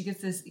and she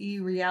gets this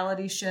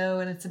reality show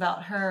and it's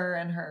about her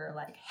and her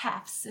like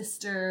half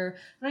sister.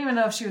 I don't even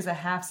know if she was a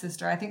half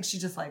sister. I think she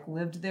just like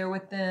lived there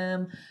with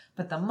them.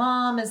 But the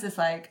mom is this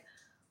like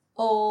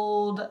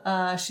old,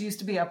 she used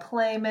to be a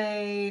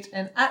playmate.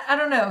 And I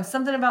don't know,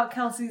 something about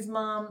Kelsey's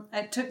mom.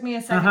 It took me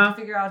a second to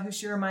figure out who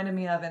she reminded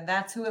me of. And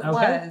that's who it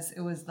was.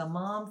 It was the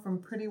mom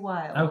from Pretty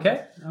Wild.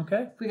 Okay.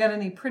 If we got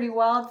any Pretty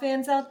Wild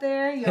fans out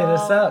there, Hit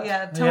us up.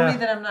 Yeah, tell me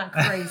that I'm not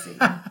crazy.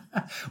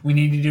 We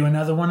need to do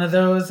another one of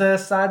those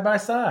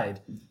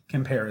side-by-side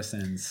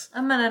comparisons.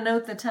 I'm going to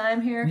note the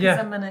time here because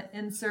I'm going to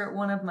insert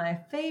one of my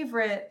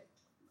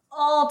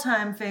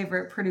all-time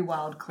favorite Pretty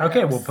Wild clips.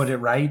 Okay, we'll put it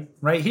right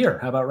here.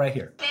 How about right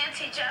here?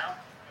 Nancy Joe,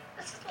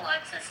 this is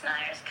Alexis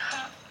Nyers.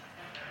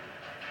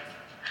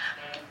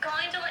 I'm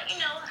going to let you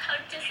know how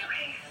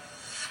disappointed.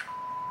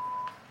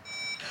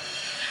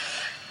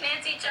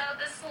 Nancy Joe,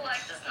 this is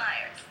Alexis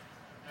Nyers.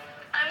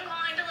 I'm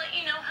going to let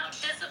you know how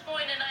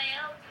disappointed I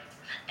am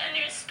in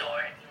your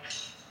story.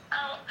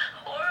 How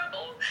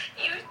horrible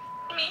you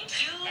me.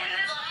 You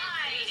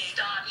lied.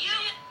 Stop. You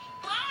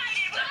lied.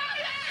 Stop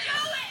it. Do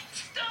it.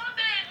 Stop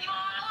it,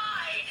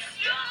 Mom.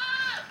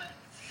 Stop.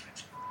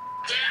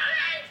 Damn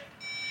it.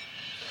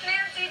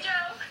 Nancy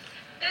Joe,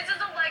 this is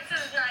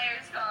Alexis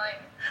Nyers calling.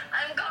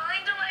 I'm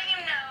calling to let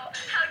you know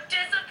how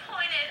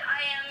disappointed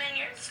I am in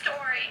your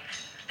story.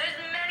 There's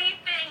many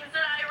things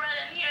that I read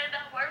in here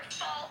that were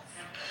false.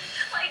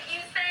 Like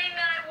you saying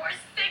that I wore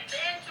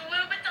 6-inch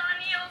Louboutin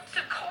heels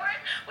to court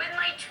with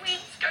my tweed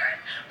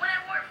skirt when I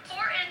wore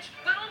 4-inch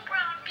little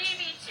brown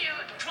BB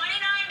shoes. $29!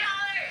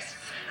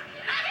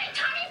 Every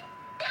time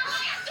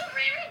I have to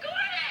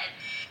re-record it!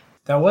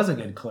 That was a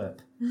good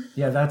clip.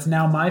 Yeah, that's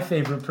now my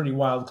favorite Pretty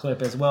Wild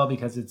clip as well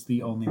because it's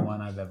the only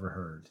one I've ever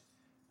heard.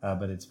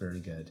 But it's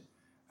very good.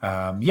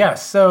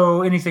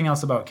 So anything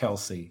else about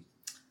Kelsey?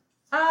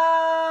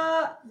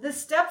 The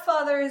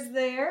stepfather is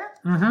there.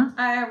 Mm-hmm.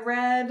 I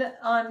read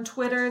on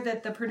Twitter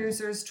that the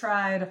producers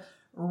tried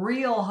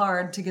real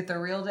hard to get the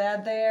real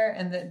dad there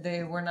and that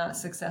they were not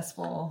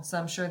successful. So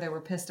I'm sure they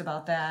were pissed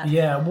about that.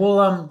 Yeah,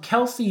 well,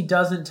 Kelsey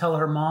doesn't tell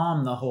her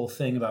mom the whole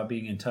thing about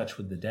being in touch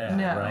with the dad,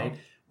 No. right?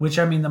 Which,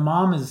 I mean, the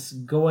mom is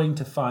going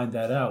to find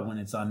that out when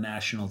it's on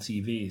national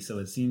TV. So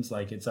it seems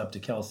like it's up to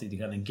Kelsey to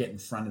kind of get in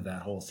front of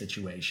that whole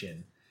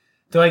situation.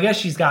 Though I guess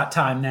she's got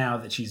time now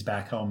that she's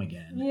back home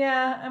again.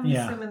 Yeah, I'm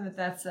assuming that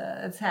that's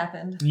it's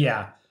happened.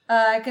 Yeah.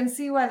 I can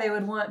see why they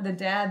would want the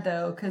dad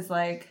though, because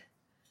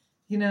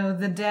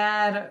the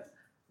dad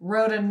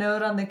wrote a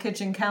note on the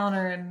kitchen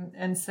counter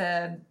and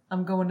said,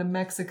 "I'm going to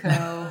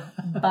Mexico.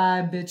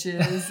 Bye,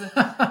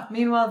 bitches."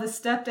 Meanwhile, the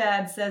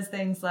stepdad says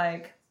things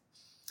like,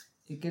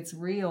 "It gets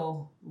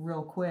real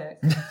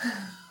quick."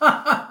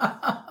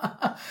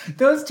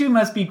 Those two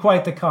must be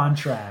quite the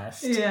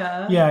contrast.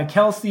 Yeah. Yeah,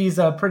 Kelsey's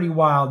Pretty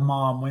Wild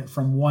mom went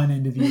from one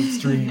end of the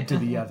extreme to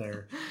the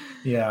other.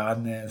 Yeah,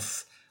 on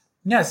this.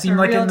 Yeah, it seemed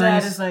The like real a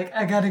dad nice... is like,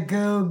 "I gotta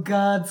go.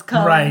 God's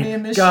calling me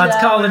in the God's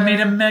shower. calling me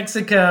to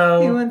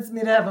Mexico. He wants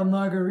me to have a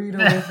margarita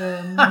with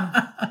him."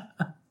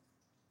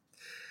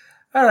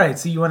 All right,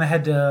 so you want to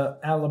head to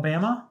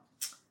Alabama?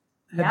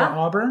 Head to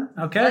Auburn?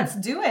 Okay. Let's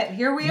do it.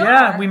 Here we are.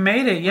 Yeah, we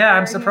made it. Yeah,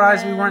 I'm We're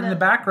surprised we in weren't in the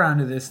background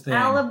of this thing.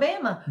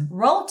 Alabama.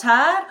 Roll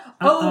Tide.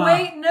 Oh,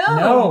 wait, no.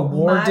 No,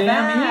 War My Damn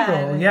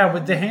bad. Eagle. Yeah,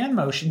 with the hand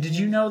motion. Did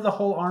you know the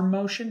whole arm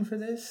motion for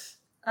this?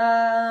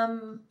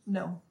 No.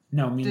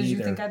 No, me Did neither.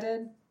 you think I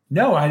did?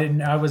 No, I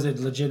didn't. I was a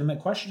legitimate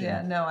question.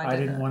 Yeah, no, I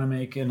didn't didn't. want to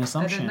make an I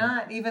assumption. did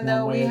not. Even one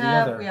though way we or the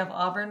have other.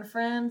 Auburn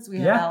friends, we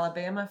have Yeah.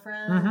 Alabama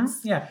friends.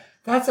 Yeah,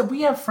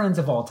 we have friends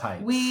of all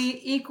types. We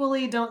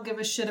equally don't give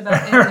a shit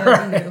about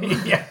any of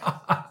you.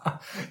 Yeah.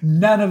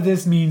 None of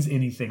this means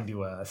anything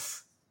to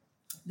us.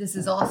 This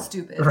is all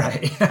stupid.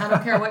 Right. I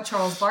don't care what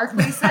Charles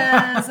Barkley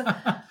says.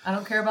 I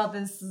don't care about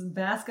this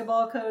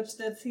basketball coach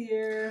that's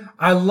here.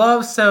 I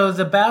love, so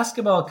the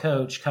basketball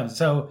coach comes.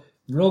 So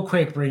real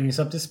quick, bring us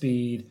up to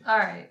speed. All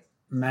right.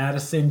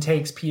 Madison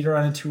takes Peter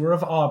on a tour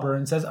of Auburn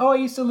and says, "Oh, I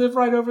used to live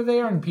right over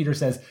there." And Peter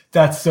says,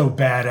 "That's so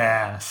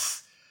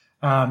badass."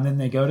 Then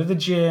they go to the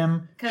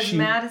gym. Because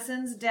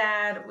Madison's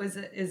dad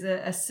is an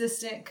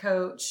assistant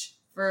coach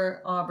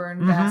for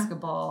Auburn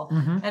basketball,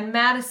 and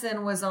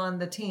Madison was on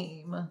the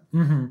team,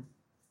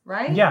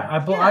 right? Yeah, I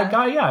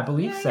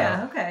believe so.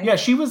 Yeah, okay. Yeah,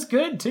 she was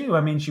good too.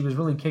 I mean, she was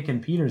really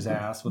kicking Peter's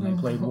ass when they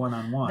played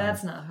one-on-one.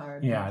 That's not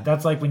hard. Yeah,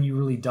 that's like when you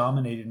really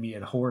dominated me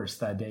at horse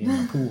that day in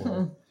the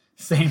pool.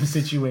 Same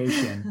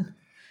situation.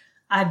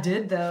 I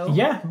did though.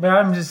 Yeah, but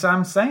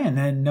I'm saying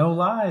that no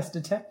lies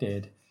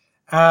detected.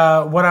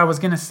 What I was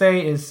going to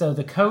say is, so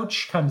the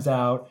coach comes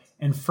out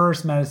and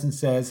first Madison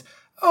says,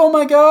 "Oh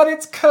my God,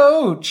 it's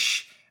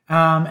Coach."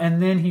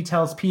 And then he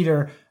tells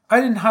Peter, "I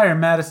didn't hire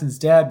Madison's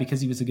dad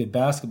because he was a good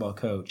basketball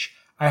coach.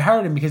 I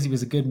hired him because he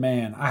was a good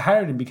man. I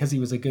hired him because he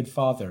was a good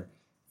father."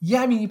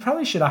 Yeah, I mean, you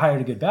probably should have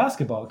hired a good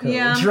basketball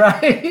coach,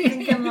 right?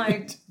 Thinking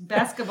like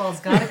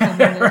basketball's got to come in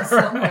there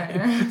somewhere.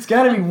 Right. It's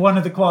got to be one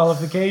of the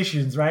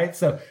qualifications, right?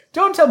 So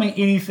don't tell me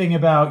anything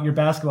about your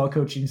basketball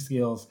coaching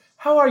skills.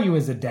 How are you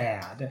as a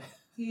dad?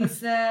 He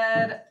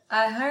said,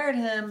 "I hired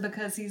him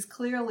because he's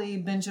clearly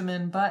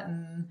Benjamin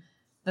Button.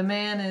 The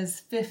man is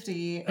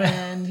 50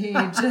 and he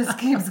just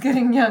keeps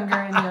getting younger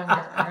and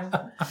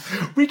younger.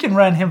 We can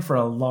run him for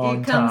a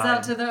long time." He comes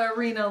out to the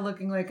arena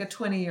looking like a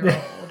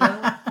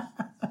 20-year-old.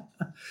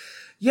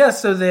 Yeah,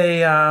 so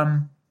they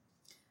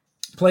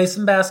play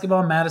some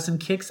basketball. Madison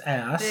kicks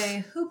ass. They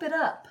hoop it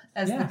up,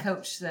 as Yeah. the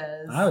coach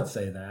says. I would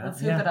say that.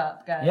 Let's hoop it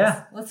up, guys.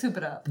 Yeah. Let's hoop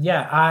it up.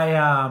 Yeah,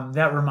 I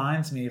that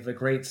reminds me of a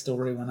great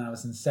story. When I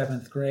was in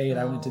 7th grade,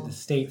 I went to the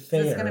state fair.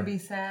 Is this going to be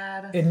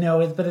sad?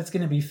 But it's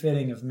going to be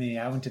fitting of me.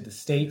 I went to the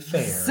state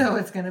fair. So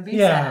it's going to be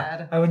Yeah,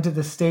 sad. I went to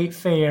the state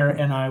fair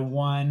and I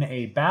won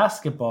a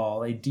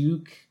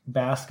Duke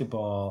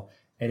basketball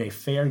at a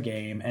fair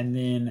game, and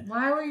then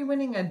Why were you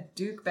winning a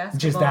Duke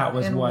basketball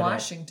in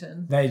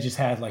Washington? They just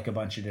had like a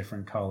bunch of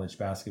different college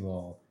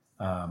basketballs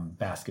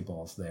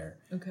there.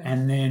 Okay.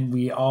 And then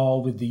we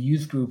all, with the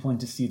youth group,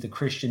 went to see the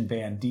Christian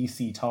band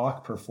DC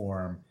Talk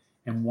perform.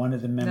 And one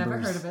of the members,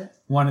 Never heard of it.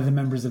 One of the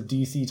members of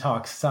DC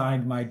Talk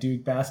signed my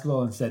Duke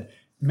basketball and said,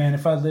 "Man,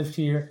 if I lived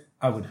here,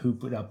 I would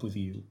hoop it up with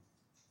you."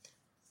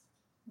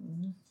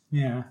 Mm-hmm.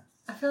 Yeah.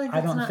 I feel like I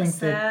that's don't not think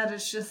sad.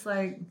 It's just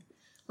like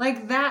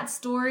that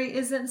story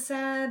isn't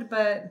sad,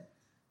 but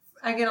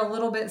I get a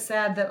little bit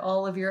sad that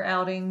all of your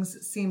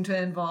outings seem to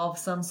involve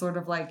some sort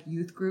of like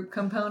youth group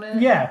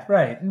component. Yeah,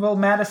 right. Well,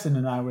 Madison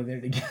and I were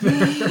there together.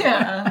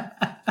 Yeah.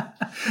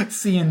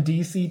 Seeing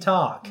DC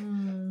Talk.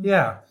 Mm.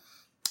 Yeah.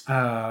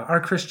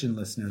 Our Christian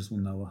listeners will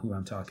know who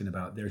I'm talking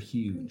about. They're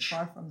huge.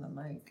 Far from the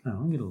mic. Oh,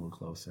 I'll get a little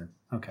closer.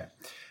 Okay.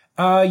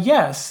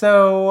 Yeah,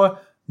 so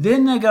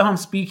then they go home.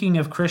 Speaking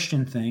of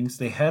Christian things,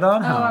 they head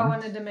on home. I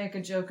wanted to make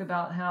a joke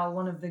about how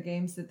one of the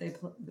games that they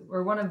play,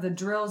 or one of the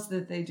drills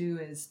that they do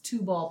is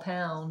 2-ball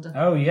pound.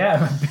 Oh,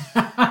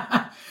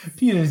 yeah.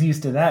 Peter's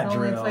used to that The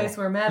drill. only place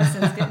where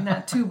Madison's getting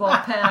that 2-ball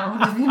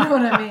pound, if you know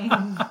what I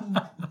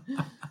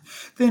mean.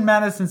 Then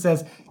Madison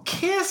says,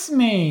 "Kiss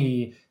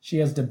me." She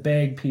has to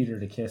beg Peter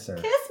to kiss her.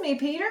 Kiss me,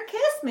 Peter,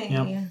 kiss me.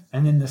 Yep.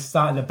 And then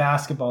the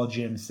basketball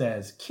gym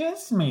says,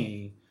 "Kiss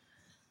me."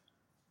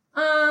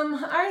 All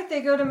right,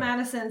 they go to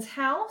Madison's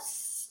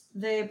house.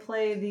 They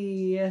play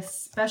the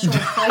special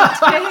plate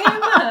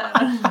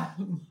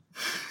game.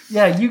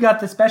 Yeah, you got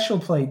the special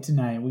plate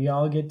tonight. We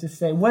all get to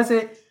say, was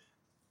it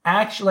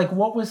actually, like,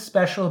 what was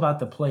special about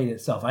the plate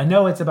itself? I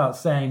know it's about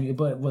saying,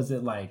 but was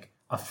it like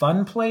a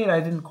fun plate?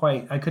 I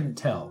couldn't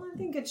tell. I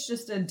think it's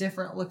just a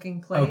different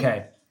looking plate.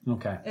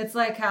 Okay. It's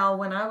like how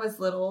when I was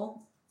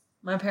little,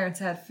 my parents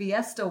had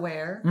Fiesta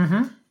ware,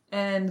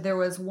 and there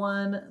was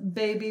one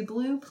baby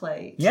blue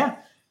plate. Yeah.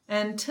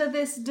 And to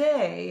this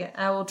day,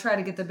 I will try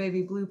to get the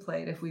baby blue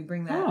plate if we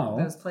bring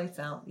those plates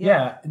out.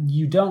 Yeah.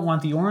 You don't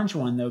want the orange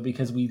one, though,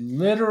 because we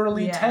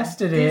literally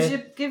tested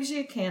it. Gives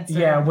you cancer.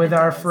 Yeah, with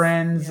our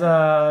friend's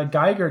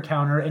Geiger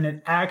counter, and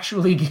it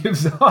actually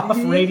gives off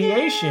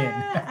radiation.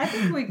 I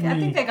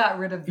think they got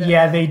rid of the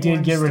Yeah, they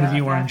did get rid of the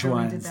stuff orange after we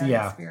ones. did that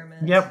Yeah.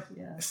 experiment. Yep.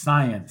 Yeah.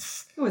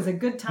 Science. It was a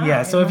good time.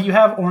 Yeah, so if you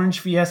have orange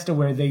Fiesta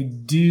ware, they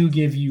do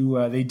give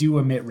you, they do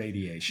emit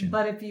radiation.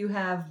 But if you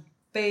have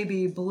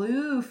baby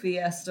blue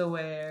Fiesta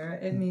ware,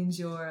 it means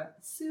you're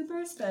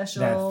super special.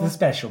 That's the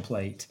special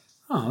plate.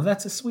 Oh,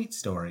 that's a sweet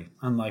story.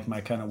 Unlike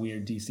my kind of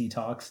weird DC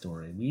Talk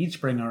story. We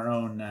each bring our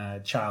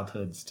own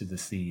childhoods to the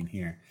scene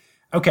here.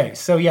 Okay,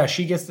 so yeah,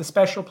 she gets the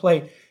special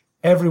plate.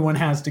 Everyone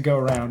has to go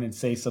around and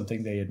say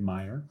something they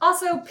admire.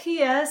 Also,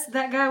 P.S.,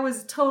 that guy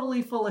was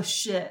totally full of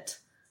shit.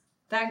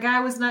 That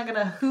guy was not going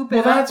to hoop it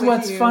Well, up that's with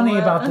what's you. funny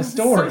about the So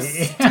story.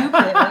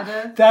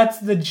 stupid. That's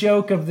the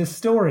joke of the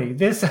story.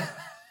 This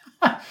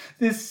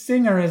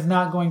singer is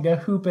not going to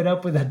hoop it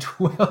up with a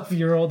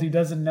 12-year-old who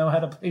doesn't know how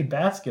to play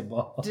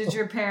basketball. Did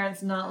your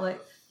parents not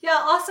like... Yeah,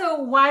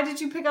 also, why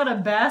did you pick out a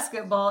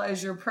basketball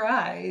as your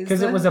prize?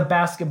 Because it was a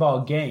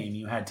basketball game.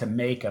 You had to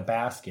make a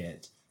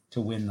basket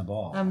to win the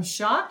ball. I'm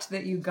shocked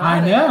that you got I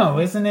it. know,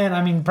 isn't it?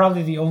 I mean,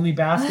 probably the only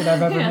basket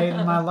I've ever made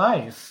in my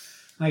life.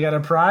 I got a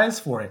prize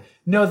for it.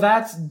 No,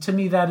 to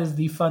me, that is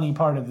the funny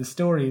part of the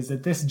story, is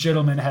that this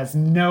gentleman has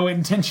no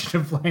intention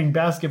of playing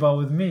basketball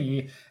with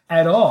me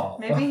at all.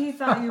 Maybe he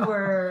thought you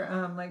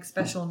were like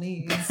special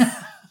needs.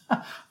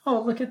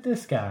 Oh, look at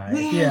this guy.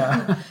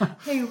 Yeah.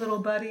 Hey, little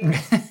buddy.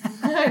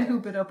 I'd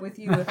hoop it up with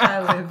you if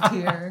I lived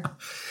here.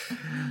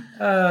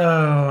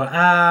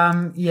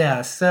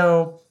 Yeah.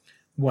 So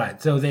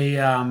what? So they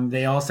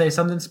all say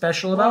something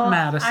special about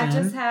Madison. I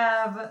just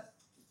have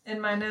in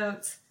my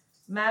notes,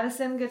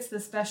 Madison gets the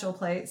special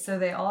plate, so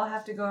they all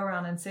have to go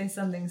around and say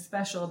something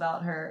special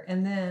about her.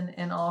 And then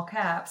in all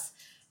caps,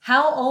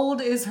 how old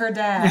is her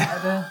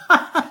dad?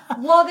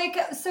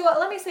 So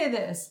let me say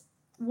this.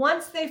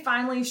 Once they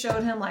finally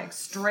showed him like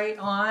straight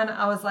on,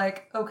 I was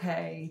like,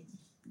 okay,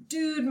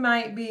 dude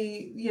might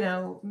be,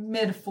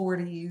 mid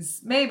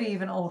 40s, maybe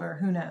even older,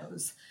 who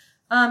knows.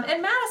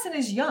 And Madison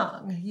is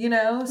young,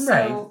 so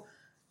right.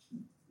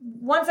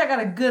 Once I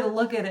got a good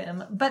look at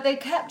him, but they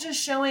kept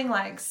just showing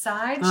like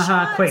side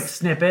shots. Quick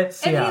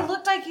snippets. And he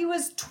looked like he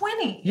was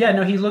 20. Yeah,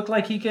 no, he looked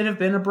like he could have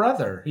been a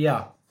brother.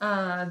 Yeah.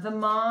 The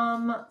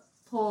mom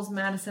pulls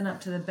Madison up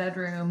to the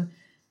bedroom.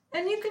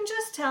 And you can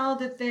just tell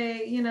that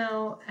they,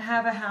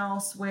 have a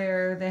house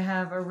where they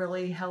have a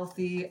really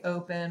healthy,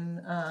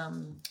 open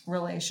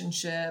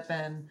relationship.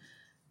 And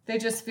they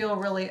just feel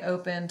really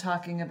open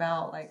talking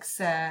about, like,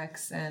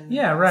 sex and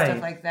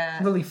stuff like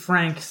that. Really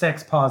frank,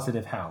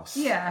 sex-positive house.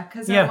 Yeah,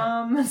 because her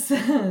mom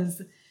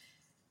says,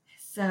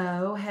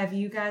 so have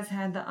you guys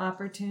had the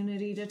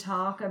opportunity to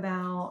talk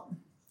about,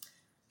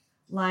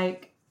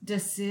 like,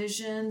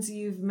 decisions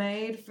you've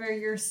made for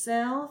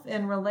yourself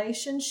in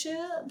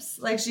relationships?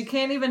 Like, she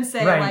can't even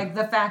say like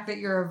the fact that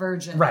you're a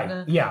virgin.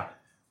 Right. Yeah.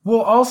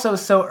 Well, also,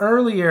 so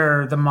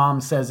earlier the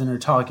mom says in her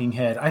talking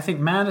head, I think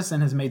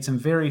Madison has made some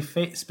very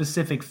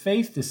specific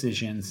faith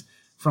decisions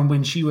from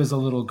when she was a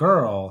little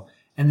girl.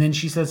 And then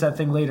she says that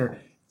thing later.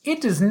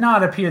 It does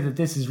not appear that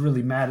this is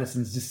really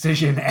Madison's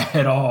decision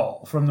at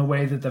all from the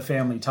way that the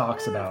family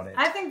talks about it.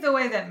 I think the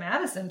way that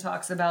Madison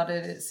talks about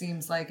it, it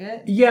seems like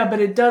it. Yeah, but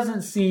it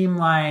doesn't seem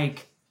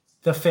like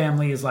the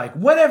family is like,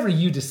 whatever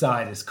you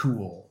decide is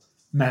cool,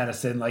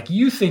 Madison. Like,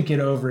 you think it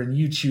over and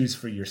you choose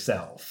for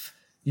yourself.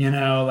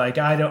 Like,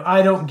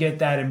 I don't get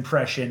that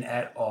impression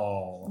at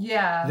all.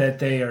 Yeah. That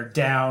they are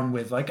down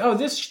with like, oh,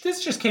 this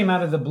just came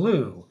out of the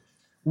blue.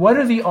 What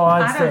are the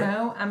odds I don't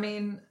know. I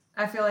mean,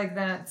 I feel like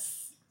that's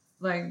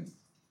like,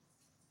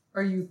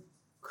 are you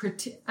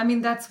I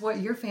mean, that's what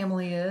your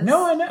family is.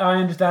 No, I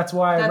know. That's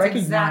why I recognize.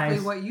 That's exactly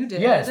what you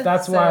did. Yes,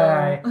 that's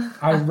why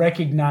I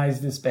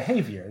recognize this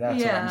behavior.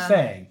 That's what I'm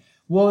saying.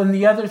 Well, and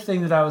the other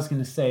thing that I was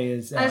going to say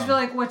is... I just feel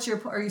like,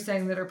 are you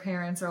saying that her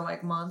parents are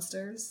like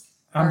monsters?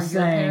 Are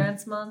your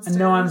parents monsters?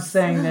 No, I'm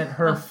saying that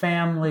her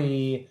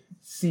family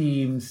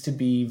seems to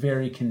be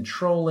very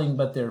controlling,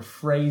 but they're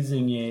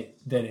phrasing it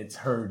that it's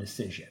her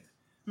decision,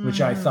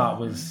 which I thought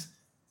was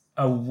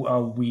a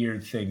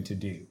weird thing to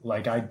do.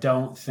 Like, I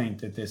don't think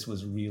that this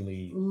was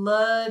really...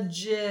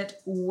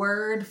 legit,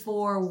 word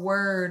for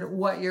word,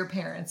 what your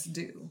parents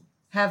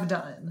have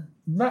done.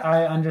 But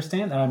I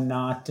understand. I'm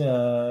not...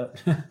 I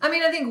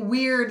mean, I think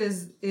weird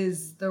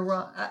is the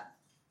wrong...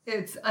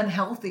 it's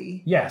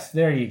unhealthy. Yes,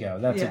 there you go.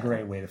 That's a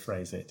great way to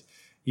phrase it.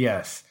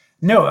 Yes.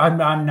 No,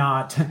 I'm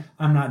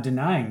not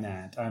denying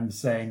that. I'm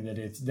saying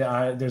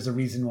that there's a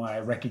reason why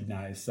I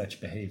recognize such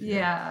behavior.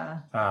 Yeah.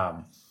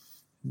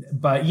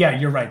 But yeah,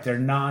 you're right. They're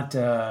not,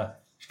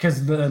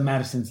 because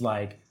Madison's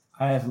like,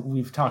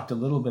 we've talked a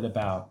little bit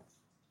about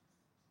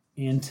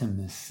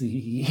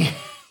intimacy.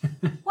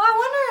 Well, I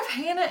wonder if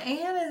Hannah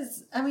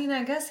Ann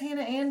I guess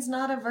Hannah Ann's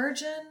not a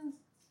virgin.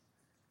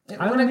 It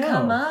would have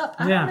come up.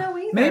 I don't know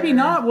either. Maybe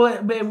not.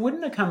 Well, it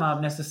wouldn't have come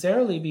up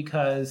necessarily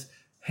because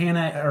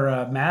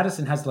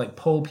Madison has to like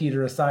pull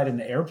Peter aside in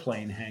the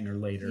airplane hangar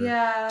later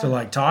to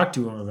like talk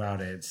to him about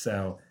it.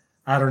 So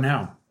I don't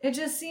know. It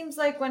just seems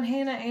like when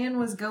Hannah Ann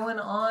was going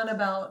on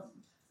about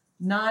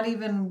not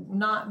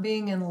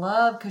being in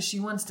love because she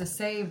wants to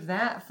save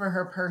that for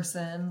her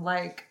person,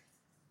 like,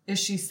 is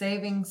she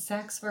saving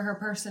sex for her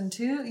person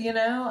too?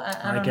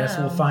 I guess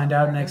we'll find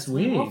out next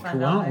week,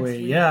 won't we?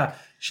 Yeah.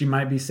 She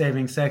might be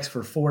saving sex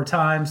for 4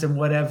 times and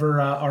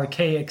whatever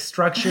archaic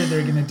structure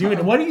they're going to do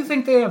it. What do you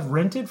think they have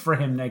rented for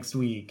him next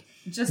week?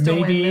 Just a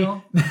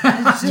windmill.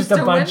 Just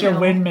a bunch of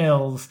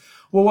windmills.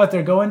 Well, what,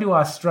 they're going to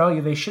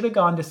Australia. They should have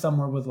gone to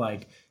somewhere with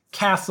like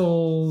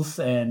castles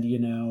and,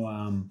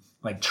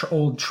 like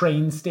old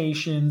train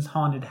stations,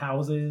 haunted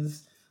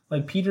houses.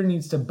 Like, Peter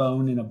needs to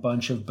bone in a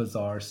bunch of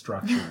bizarre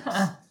structures.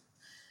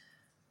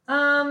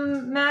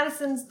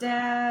 Madison's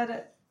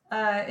dad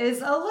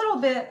is a little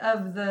bit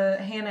of the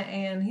Hannah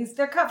Ann.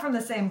 They're cut from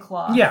the same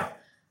cloth. Yeah.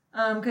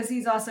 Because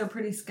he's also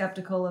pretty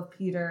skeptical of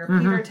Peter. Mm-hmm.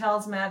 Peter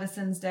tells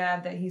Madison's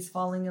dad that he's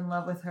falling in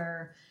love with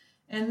her.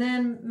 And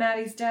then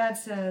Maddie's dad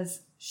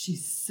says,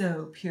 she's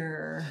so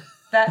pure.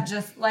 That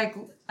just, like,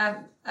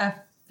 I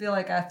feel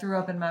like I threw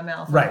up in my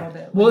mouth a little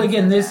bit. Well,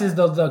 again, this is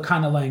the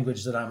kind of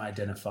language that I'm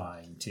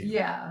identifying to.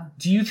 Yeah.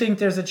 Do you think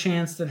there's a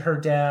chance that her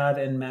dad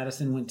and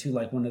Madison went to,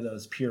 like, one of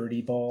those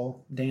purity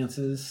ball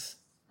dances?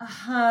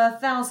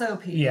 Thals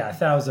OP. Yeah,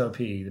 Thals OP,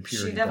 the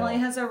purity She definitely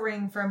ball. has a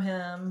ring from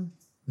him.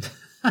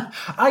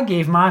 I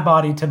gave my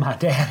body to my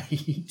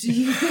daddy. Do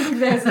you think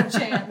there's a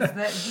chance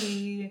that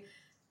he,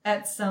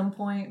 at some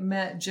point,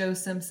 met Joe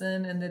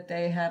Simpson and that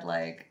they had,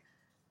 like,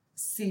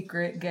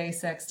 secret gay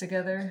sex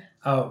together?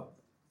 Oh,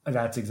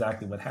 that's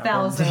exactly what happened.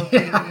 Thals OP,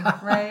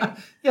 right?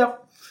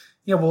 Yep.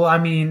 Yeah, well, I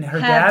mean, her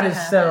Had dad to is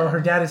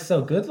happen.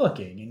 so good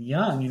looking and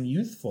young and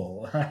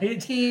youthful,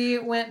 right? He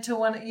went to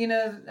one,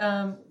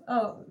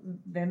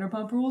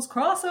 Vanderpump Rules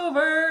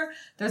crossover.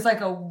 There's like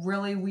a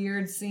really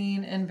weird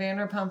scene in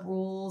Vanderpump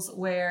Rules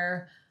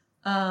where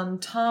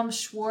Tom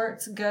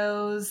Schwartz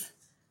goes,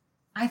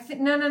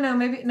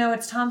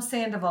 it's Tom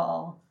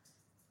Sandoval.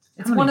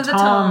 It's How many one of the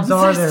Toms Toms.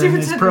 are there in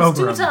There's this two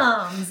program?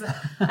 Toms.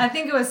 I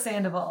think it was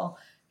Sandoval.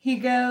 He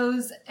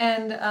goes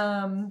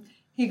and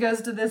he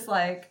goes to this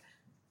like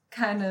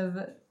kind of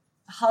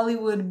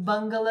Hollywood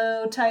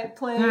bungalow type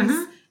place.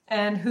 Mm-hmm.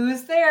 And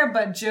who's there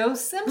but Joe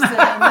Simpson?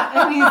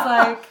 And he's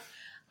like,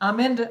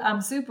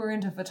 I'm super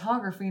into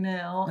photography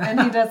now. And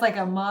he does like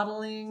a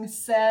modeling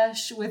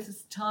sesh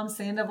with Tom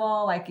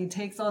Sandoval. Like he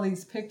takes all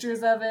these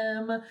pictures of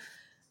him.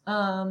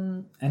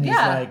 And he's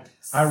like,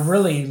 I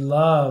really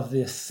love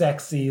this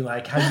sexy,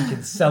 like how you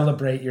can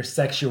celebrate your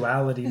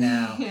sexuality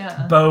now.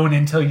 Yeah. Bone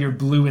until you're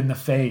blue in the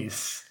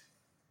face.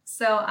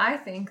 So I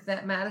think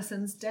that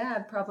Madison's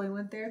dad probably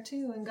went there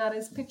too and got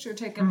his picture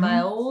taken by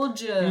old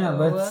Joe. Yeah,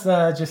 let's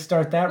just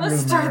start that rumor.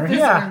 Start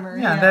this rumor.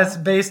 Yeah, that's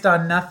based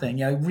on nothing.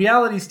 Yeah,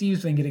 Reality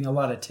Steve's been getting a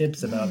lot of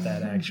tips about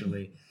that,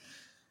 actually.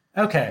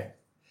 Okay.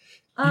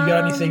 You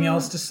got anything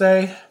else to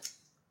say?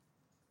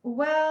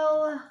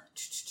 Well,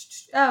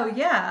 oh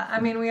yeah. I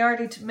mean, we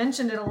already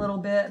mentioned it a little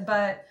bit,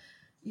 but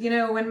you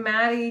know, when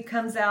Maddie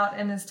comes out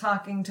and is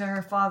talking to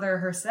her father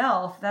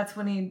herself, that's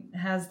when he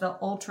has the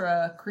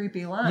ultra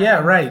creepy line. Yeah,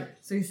 right.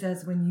 So he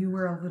says, when you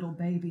were a little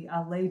baby,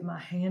 I laid my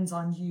hands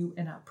on you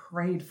and I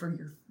prayed for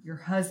your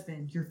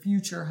husband, your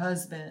future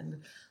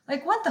husband.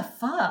 Like, what the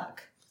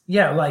fuck?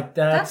 Yeah, like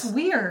That's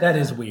weird. That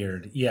is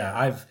weird.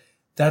 Yeah,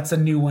 that's a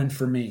new one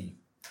for me.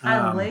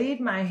 I laid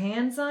my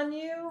hands on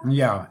you?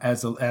 Yeah,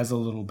 as a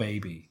little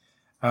baby.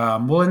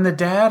 Well, and the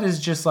dad is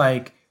just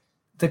like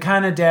the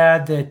kind of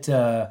dad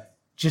that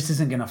just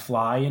isn't going to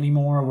fly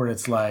anymore, where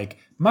it's like,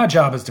 my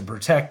job is to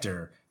protect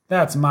her.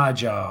 That's my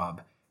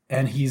job.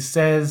 And he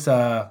says,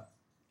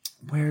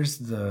 where's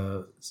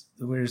the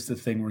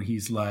thing where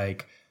he's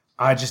like,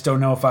 I just don't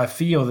know if I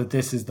feel that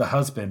this is the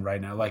husband right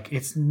now. Like,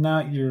 it's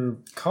not your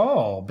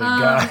call, big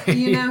guy.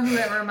 You know who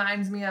it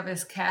reminds me of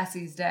is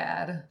Cassie's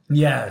dad.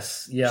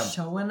 Yes, yeah.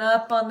 Showing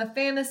up on the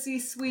fantasy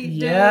suite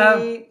Yeah.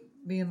 date,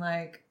 being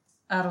like,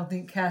 I don't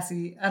think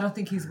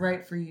he's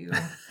right for you.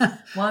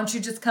 Why don't you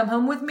just come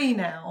home with me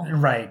now?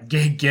 Right.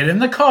 Get in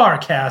the car,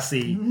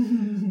 Cassie.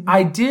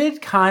 I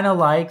did kind of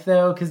like,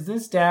 though, because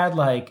this dad,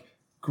 like,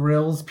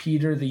 grills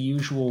Peter the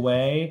usual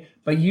way.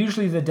 But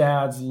usually the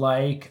dads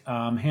like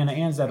Hannah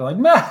Ann's dad are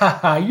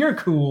like, you're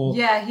cool.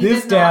 Yeah,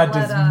 this dad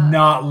does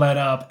not let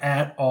up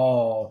at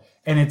all.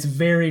 And it's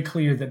very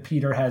clear that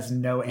Peter has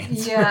no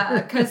answer.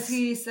 Yeah, because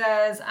he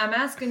says, I'm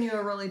asking you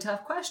a really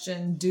tough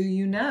question. Do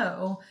you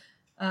know?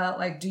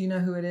 Do you know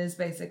who it is,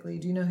 basically?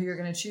 Do you know who you're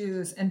going to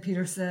choose? And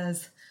Peter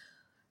says,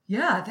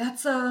 yeah,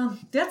 that's a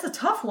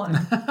tough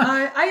one.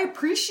 I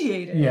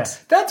appreciate it. Yeah,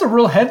 that's a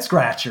real head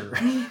scratcher.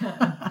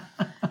 Yeah.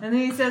 And then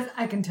he says,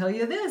 I can tell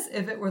you this,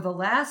 if it were the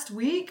last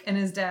week, and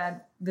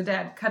the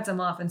dad cuts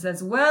him off and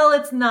says, well,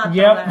 it's not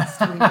the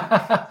last week.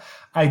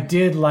 I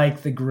did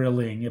like the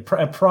grilling,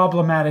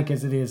 problematic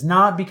as it is,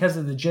 not because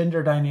of the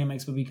gender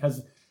dynamics, but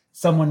because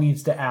someone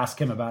needs to ask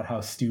him about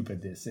how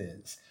stupid this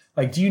is.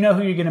 Like, do you know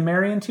who you're going to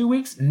marry in 2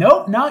 weeks?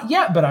 Nope, not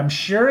yet, but I'm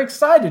sure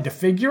excited to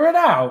figure it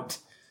out.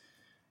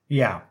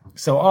 Yeah,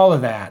 so all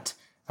of that.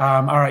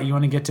 All right, you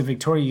want to get to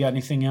Victoria? You got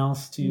anything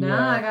else to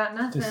I got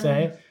nothing to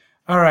say?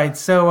 All right,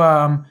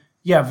 so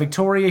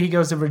Victoria, he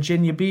goes to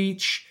Virginia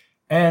Beach,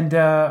 and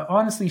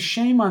honestly,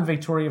 shame on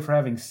Victoria for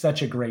having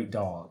such a great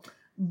dog.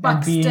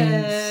 Buxton.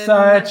 And being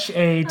such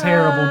a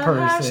terrible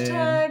person.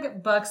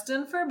 Hashtag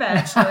Buxton for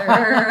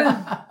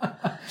Bachelor.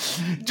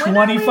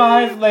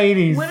 25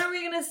 ladies. When are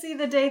we going to see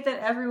the date that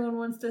everyone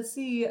wants to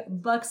see?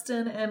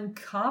 Buxton and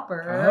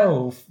Copper.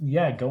 Oh,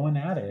 yeah, going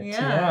at it.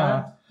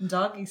 Yeah.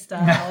 Doggy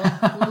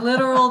style.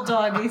 Literal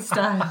doggy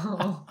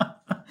style.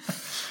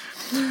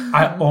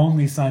 I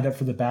only signed up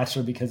for The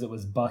Bachelor because it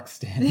was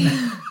Buxton.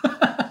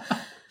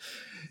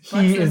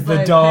 He is the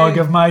like, dog hey,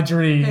 of my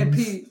dreams. Hey,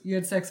 Pete, you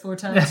had sex 4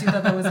 times. You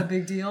thought that was a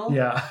big deal?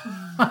 Yeah.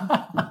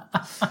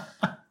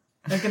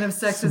 I can have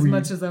sex as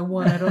much as I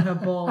want. I don't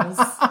have balls.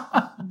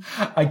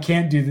 I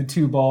can't do the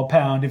 2-ball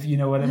pound, if you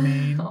know what I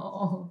mean.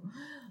 Oh,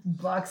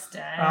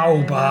 Buxton.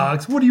 Oh,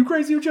 Bucks. What are you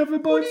crazy of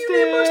Chuffy Buxton? What do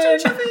you mean, Buxton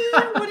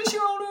Chuffy? What is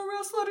your owner of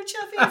real slaughter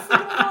Chuffy?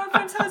 Sleeping with our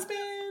friends'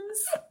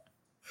 husbands.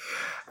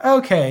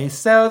 Okay,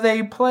 so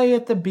they play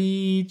at the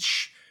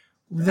beach.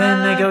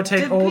 Then they go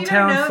take Old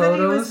Town Did Peter know photos.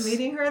 that he was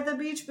meeting her at the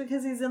beach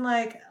because he's in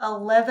like a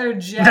leather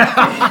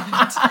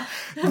jacket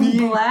and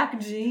black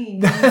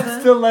jeans?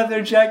 That's the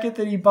leather jacket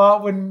that he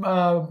bought when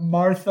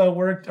Marissa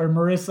worked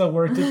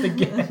at the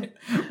Get.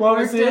 What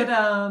was it?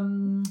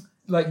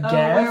 Like Guest?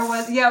 Where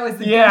was? Yeah, it was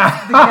the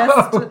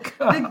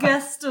Yeah.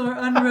 guest store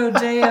on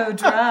Rodeo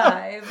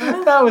Drive.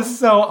 That was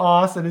so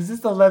awesome. Is this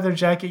the leather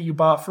jacket you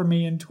bought for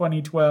me in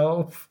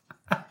 2012?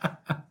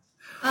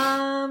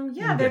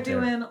 Yeah, they're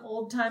doing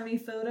old-timey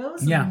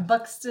photos. Yeah. And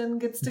Buxton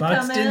gets to come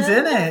in. Buxton's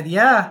in it,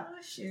 yeah. Oh,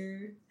 sure.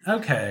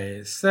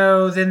 Okay,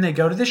 so then they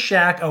go to the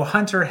shack. Oh,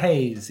 Hunter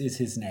Hayes is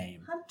his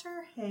name.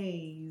 Hunter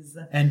Hayes.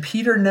 And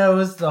Peter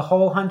knows the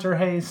whole Hunter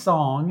Hayes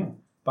song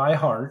by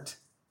heart.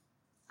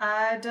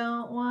 I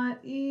don't want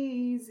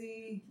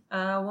easy.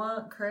 I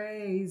want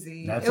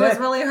crazy. That's it was it.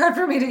 really hard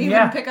for me to even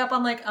Yeah. pick up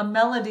on like a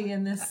melody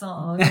in this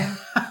song.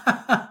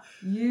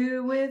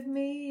 You with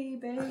me,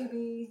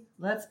 baby.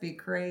 Let's be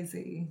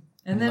crazy.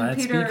 And then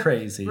Let's Peter be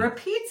crazy.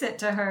 repeats it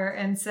to her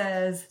and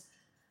says,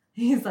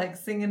 he's like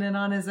singing it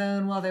on his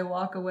own while they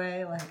walk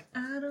away, like,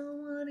 I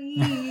don't want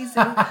easy,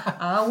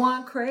 I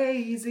want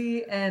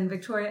crazy. And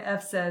Victoria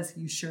F says,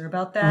 you sure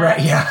about that? Right,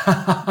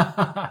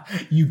 yeah.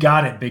 You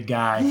got it, big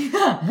guy.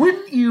 Yeah.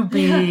 Wouldn't you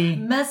be...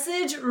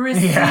 Message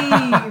received.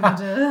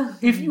 Yeah.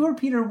 If you were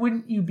Peter,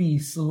 wouldn't you be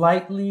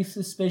slightly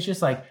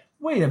suspicious? Like,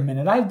 wait a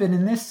minute, I've been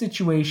in this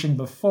situation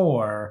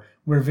before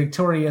where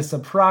Victoria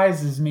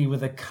surprises me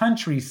with a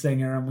country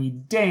singer and we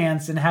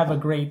dance and have a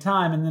great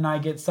time and then I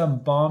get some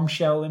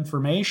bombshell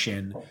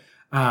information.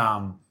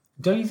 Don't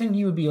you think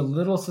you would be a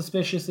little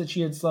suspicious that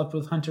she had slept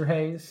with Hunter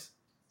Hayes?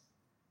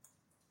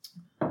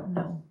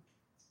 No.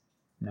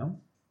 No?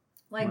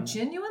 Like,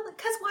 genuinely?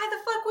 Because why the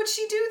fuck would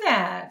she do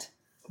that?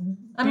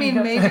 I mean,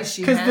 maybe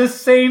she Because has. the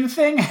same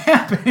thing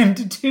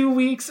happened 2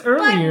 weeks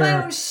earlier.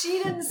 But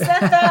she didn't set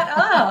that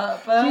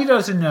up. She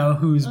doesn't know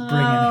who's bringing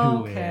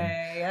who in. Okay.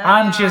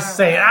 I'm just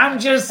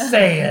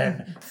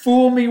saying.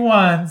 Fool me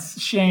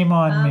once, shame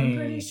on me. I'm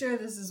pretty sure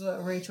this is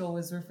what Rachel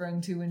was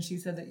referring to when she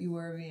said that you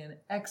were being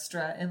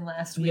extra in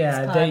last week's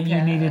Yeah, podcast. that you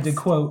needed to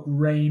quote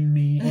 "rein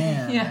me in."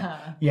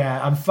 Yeah.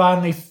 Yeah, I'm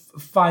finally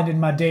finding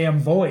my damn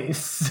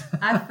voice.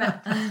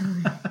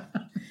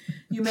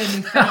 You made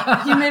me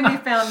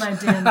found my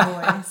damn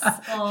voice.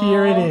 Aw.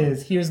 Here it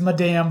is. Here's my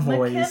damn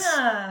voice.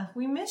 McKenna,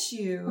 we miss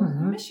you.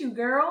 We miss you,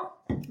 girl.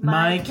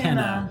 My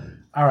Kenna.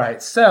 All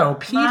right, so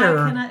Peter.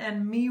 My Kenna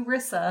and me,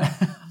 Rissa.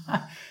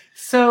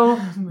 So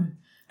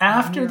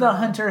after the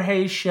Hunter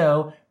Hayes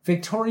show,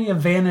 Victoria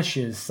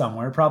vanishes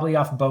somewhere, probably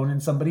off boning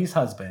somebody's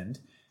husband,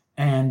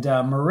 and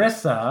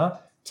Marissa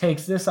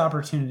takes this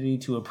opportunity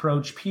to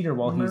approach Peter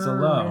while he's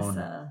alone.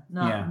 Marissa,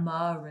 not Yeah.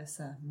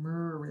 Marissa.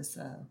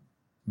 Marissa.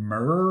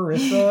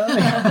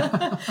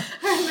 Marissa?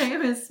 Her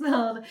name is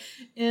spelled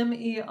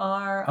Merissa.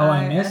 Oh,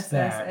 I missed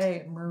that.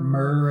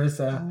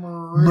 Marissa.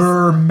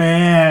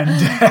 Marissa.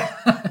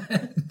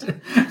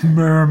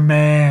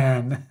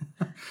 Merman.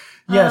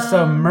 Yeah,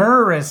 so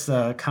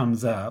Marissa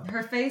comes up.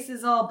 Her face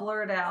is all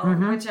blurred out,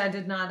 which I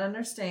did not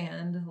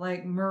understand.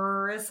 Like,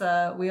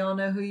 Marissa, we all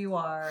know who you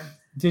are.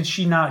 Did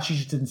she not? She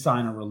just didn't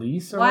sign a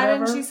release or Why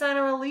whatever? didn't she sign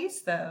a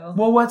release, though?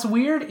 Well, what's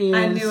weird is...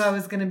 I knew I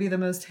was going to be the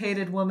most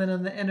hated woman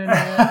on the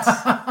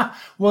internet.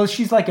 Well,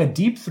 she's like a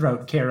Deep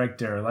Throat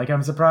character. Like,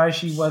 I'm surprised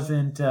she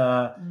wasn't...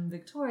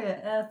 Victoria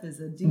F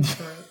is a deep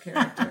throat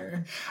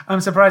character.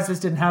 I'm surprised this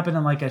didn't happen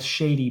in like a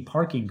shady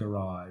parking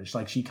garage.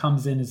 Like, she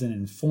comes in as an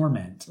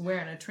informant.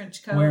 Wearing a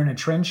trench coat. Wearing a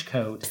trench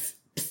coat.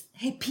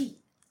 Hey, Pete.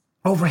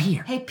 Over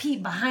here. Hey,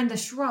 Pete, behind the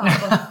shrub.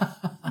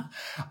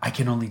 I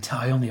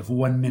only have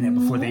 1 minute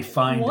before they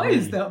find me. Why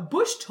is that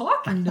bush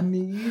talking to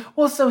me?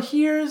 Well, so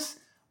here's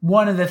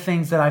one of the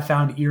things that I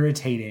found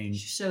irritating.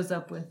 She shows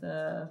up with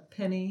a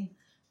penny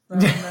from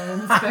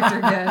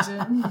Inspector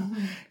Gadget.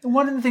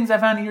 One of the things I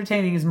found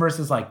irritating is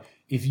Marissa's like,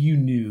 if you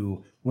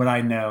knew what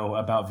I know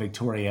about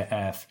Victoria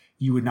F.,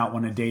 you would not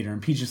want to date her.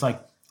 And Pete's just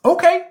like,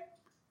 okay,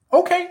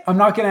 I'm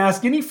not going to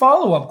ask any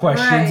follow-up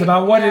questions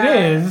about what it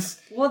is.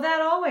 Well,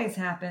 that always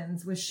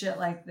happens with shit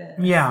like this.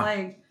 Yeah.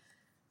 Like,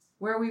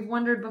 where we've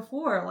wondered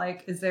before,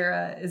 like, is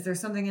there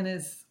something in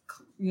his,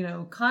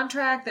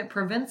 contract that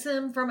prevents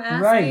him from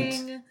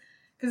asking? Right.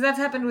 Because that's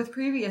happened with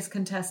previous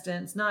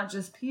contestants, not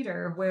just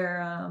Peter,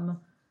 where,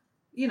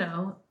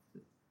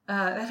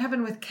 that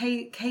happened with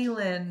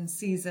Kaylin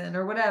season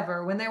or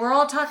whatever, when they were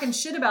all talking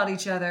shit about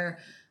each other,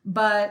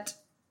 but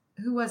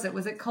who was it?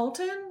 Was it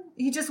Colton?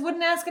 He just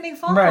wouldn't ask any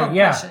follow-up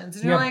questions.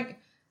 And you're like,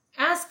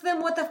 ask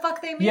them what the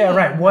fuck they mean. Yeah,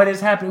 right. What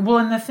is happening? Well,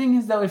 and the thing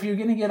is, though, if you're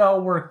going to get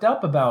all worked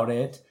up about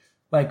it,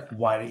 like,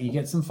 why don't you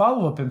get some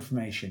follow-up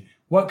information?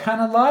 What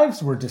kind of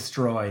lives were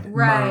destroyed,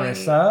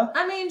 Marissa?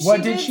 I mean,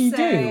 what did she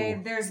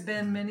do? There's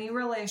been many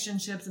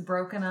relationships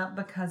broken up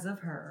because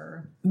of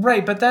her.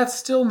 Right, but that's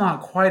still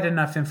not quite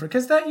enough info.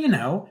 Because that,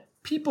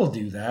 people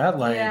do that.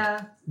 Like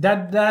Yeah.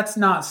 that's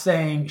not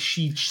saying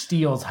she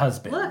steals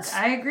husbands. Look,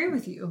 I agree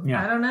with you.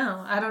 Yeah. I don't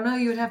know.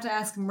 You would have to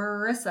ask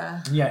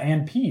Marissa. Yeah,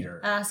 and Peter.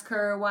 Ask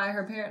her why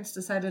her parents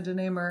decided to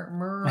name her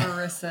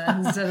Marissa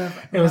instead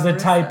of It was a Marissa.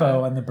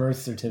 typo on the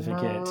birth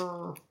certificate.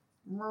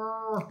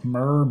 Mur.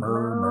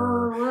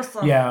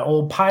 Yeah,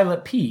 old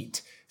Pilot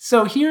Pete.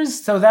 So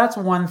that's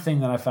one thing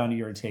that I found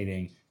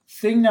irritating.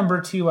 Thing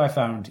number 2 I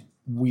found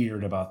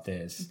weird about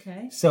this.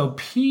 Okay. So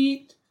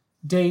Pete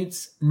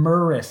dates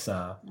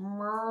Marissa,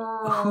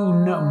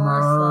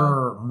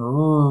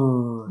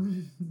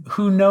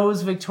 who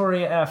knows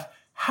Victoria F.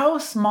 How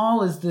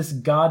small is this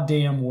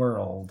goddamn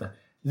world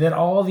that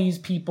all these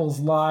people's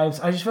lives,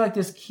 I just feel like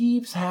this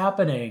keeps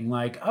happening.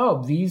 Like,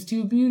 oh, these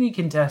 2 beauty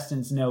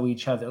contestants know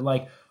each other.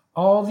 Like,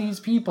 all these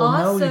people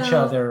know each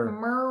other.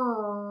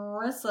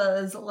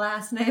 Marissa's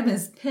last name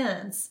is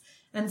Pence.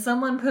 And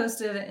someone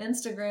posted an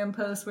Instagram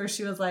post where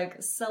she was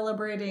like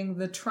celebrating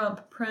the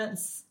Trump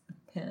Pence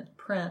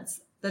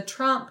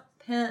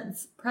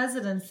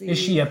presidency. Is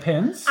she a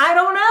Pence? I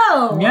don't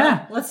know.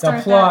 Yeah. Let's the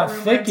start plot that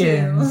rumor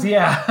thickens. too.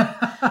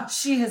 Yeah.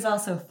 She has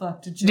also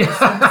fucked Joe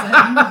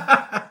Simpson.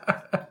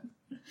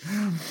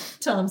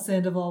 Tom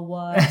Sandoval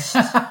watched.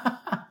 Yeah,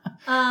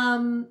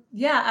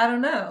 I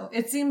don't know.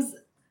 It seems,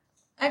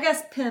 I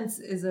guess Pence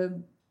is a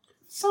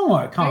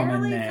somewhat common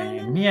fairly name.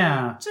 common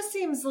Yeah. Just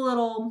seems a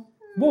little.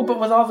 Well, but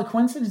with all the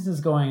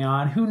coincidences going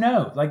on, who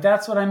knows? Like,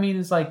 that's what I mean.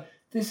 Is like,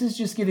 this is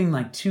just getting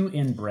like too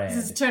inbred.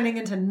 This is turning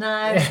into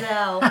Knives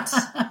Out.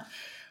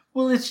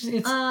 Well, it's too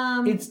It's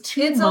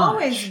much.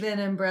 always been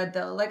inbred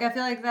though. Like, I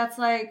feel like that's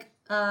like,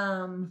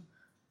 when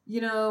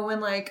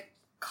like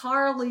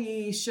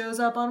Carly shows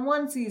up on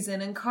one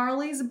season and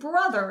Carly's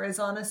brother is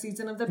on a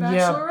season of The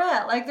Bachelorette.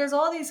 Yeah. Like, there's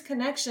all these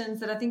connections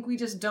that I think we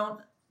just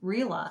don't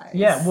realize.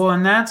 Yeah, well,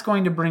 and that's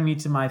going to bring me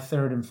to my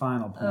third and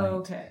final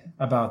point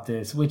about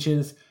this, which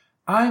is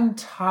I'm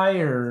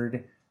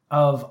tired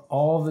of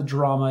all the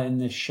drama in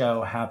this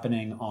show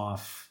happening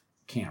off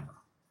camera.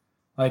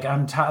 Like,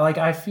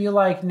 I feel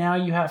like now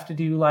you have to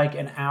do like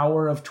an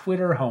hour of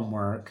Twitter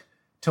homework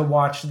to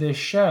watch this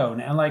show,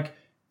 and like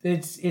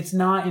it's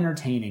not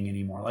entertaining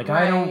anymore. Like,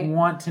 right. I don't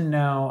want to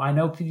know. I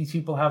know these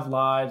people have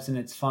lives, and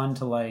it's fun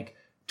to like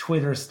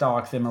Twitter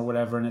stalk them or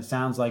whatever. And it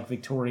sounds like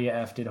Victoria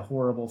F did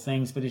horrible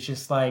things, but it's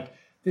just like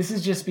this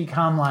has just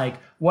become like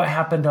what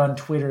happened on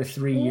Twitter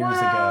 3 years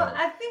ago.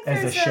 I think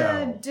there's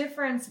a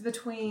difference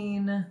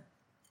between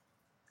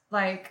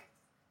like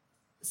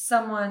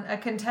a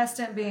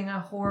contestant being a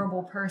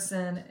horrible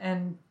person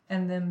and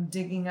them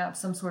digging up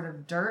some sort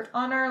of dirt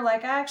on her.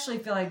 Like, I actually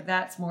feel like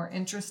that's more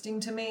interesting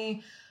to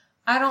me.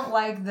 I don't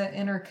like the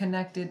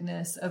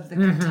interconnectedness of the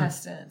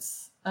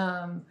contestants.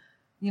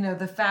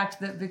 The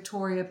fact that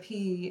Victoria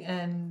P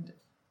and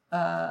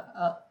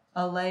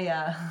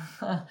Alaya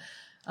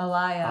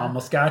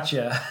almost got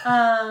you.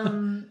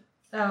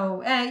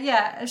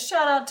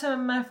 Shout out to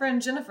my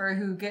friend Jennifer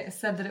who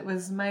said that it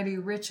was mighty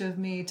rich of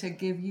me to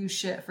give you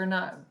shit for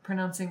not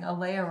pronouncing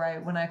Alaya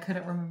right when I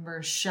couldn't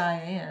remember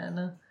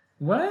Cheyenne.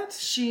 What?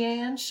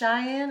 Cheyenne?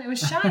 It was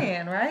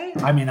Cheyenne, right?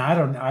 I mean, I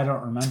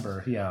don't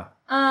remember. Yeah.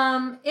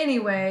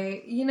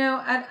 Anyway,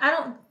 I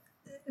don't.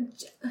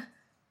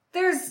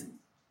 There's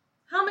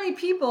how many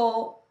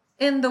people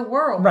in the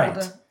world?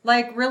 Right.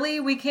 Like, really?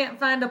 We can't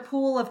find a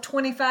pool of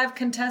 25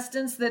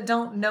 contestants that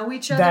don't know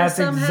each other That's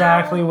somehow?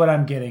 exactly what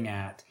I'm getting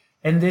at.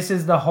 And this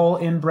is the whole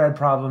inbred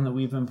problem that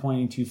we've been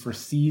pointing to for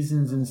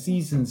seasons and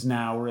seasons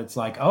now, where it's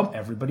like, oh,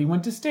 everybody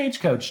went to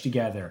Stagecoach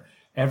together.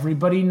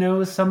 Everybody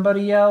knows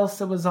somebody else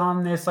that was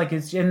on this. Like,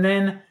 and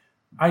then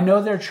I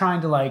know they're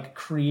trying to like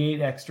create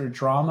extra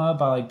drama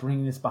by like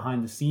bringing this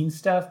behind the scenes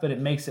stuff, but it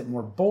makes it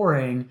more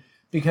boring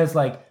because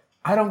like,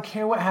 I don't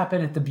care what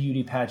happened at the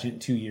beauty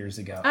pageant 2 years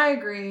ago. I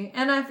agree.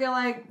 And I feel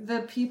like the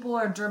people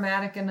are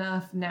dramatic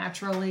enough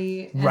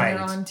naturally and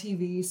they're on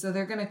TV, so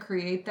they're going to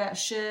create that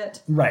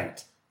shit.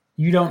 Right.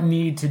 You don't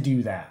need to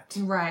do that.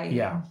 Right.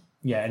 Yeah.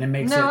 Yeah, and it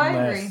makes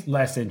it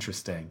less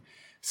interesting.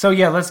 So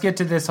yeah, let's get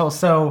to this whole...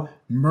 So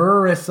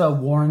Marissa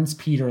warns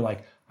Peter,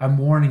 like, I'm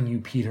warning you,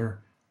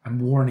 Peter. I'm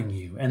warning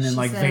you. And then,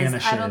 she says,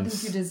 vanishes. I don't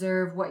think you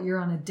deserve what you're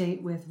on a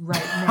date with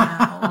right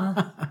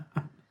now.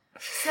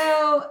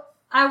 So...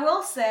 I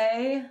will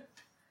say,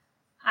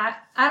 I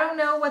don't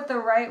know what the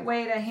right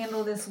way to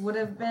handle this would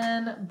have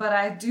been, but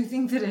I do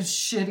think that it's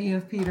shitty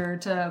of Peter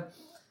to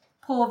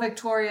pull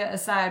Victoria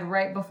aside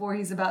right before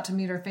he's about to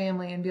meet her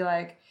family and be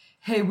like,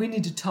 hey, we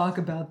need to talk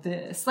about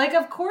this. Like,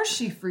 of course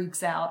she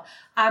freaks out.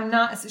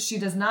 She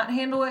does not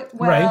handle it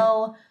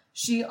well. Right.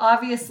 She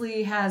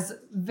obviously has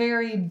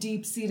very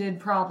deep-seated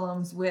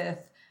problems with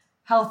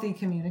healthy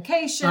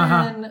communication.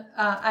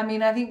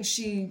 I think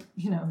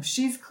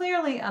she's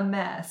clearly a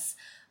mess.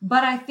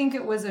 But I think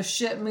it was a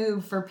shit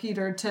move for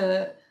Peter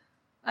to...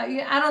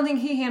 I don't think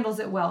he handles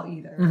it well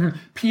either. Mm-hmm.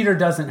 Peter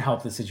doesn't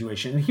help the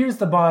situation. And here's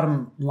the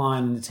bottom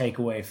line and the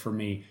takeaway for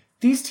me.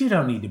 These two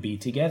don't need to be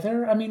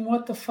together. I mean,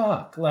 what the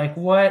fuck? Like,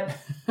 what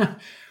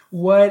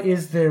what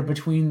is there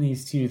between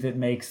these two that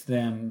makes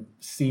them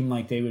seem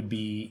like they would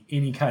be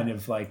any kind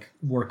of like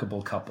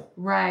workable couple?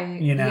 Right.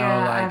 You know,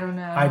 yeah, like, I don't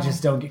know. I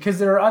just don't get, because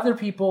there are other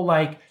people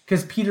like,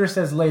 because Peter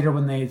says later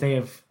when they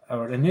have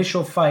an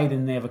initial fight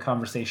and they have a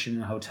conversation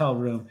in a hotel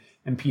room,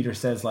 and Peter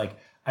says like,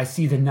 I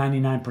see the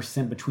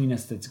 99% between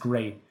us that's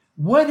great.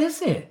 What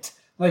is it?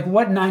 Like,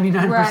 what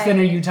 99%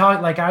 are you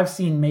talking? Like, I've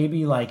seen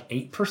maybe like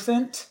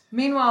 8%.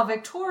 Meanwhile,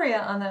 Victoria,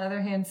 on the other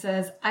hand,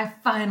 says, I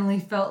finally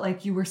felt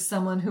like you were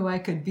someone who I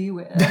could be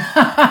with.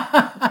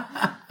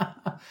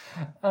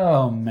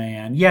 Oh,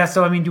 man. Yeah,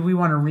 so, I mean, do we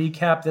want to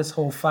recap this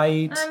whole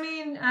fight? I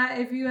mean,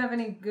 if you have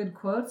any good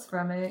quotes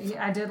from it,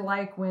 I did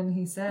like when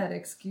he said,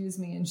 excuse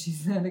me, and she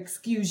said,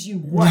 excuse you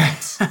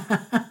what?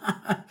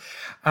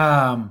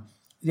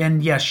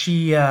 And yeah,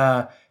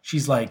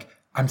 she's like,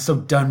 I'm so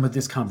done with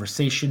this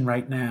conversation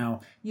right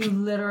now. You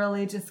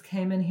literally just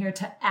came in here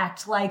to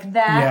act like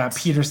that. Yeah,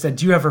 Peter said,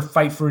 do you ever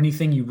fight for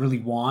anything you really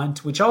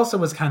want? Which also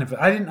was kind of,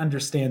 I didn't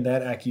understand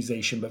that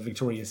accusation, but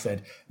Victoria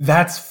said,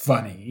 that's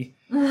funny.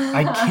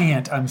 I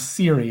can't, I'm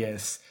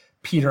serious.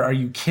 Peter, are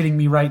you kidding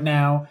me right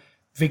now?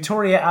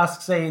 Victoria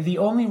asks the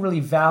only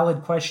really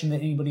valid question that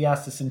anybody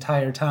asked this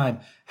entire time.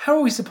 How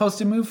are we supposed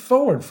to move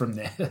forward from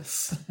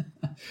this?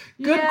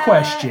 Good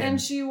question. And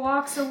she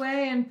walks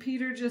away and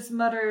Peter just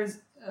mutters,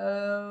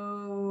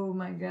 oh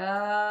my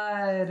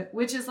God.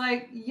 Which is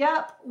like,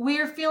 yep,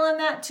 we're feeling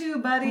that too,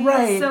 buddy.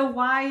 Right. So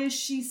why is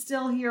she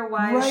still here?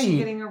 Why is she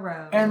getting a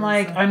rose? And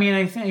like, I mean,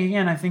 I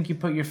think you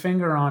put your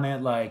finger on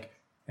it like,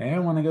 hey, I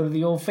want to go to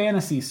the old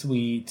fantasy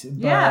suite.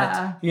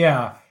 But,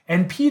 yeah.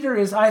 And Peter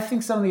is, I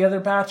think some of the other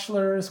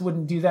bachelors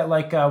wouldn't do that.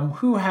 Like,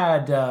 who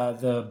had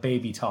the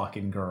baby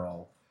talking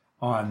girl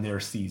on their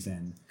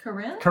season?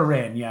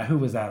 Corinne, yeah. Who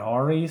was that?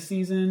 Ari's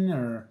season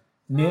or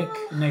Nick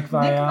Viall? Nick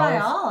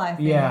Viall, I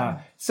think. Yeah.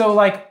 So,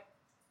 like,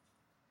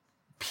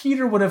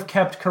 Peter would have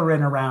kept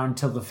Corinne around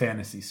till the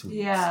fantasy suite.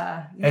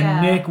 Yeah.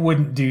 And Nick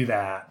wouldn't do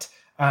that.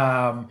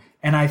 And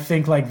I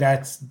think, like,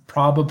 that's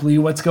probably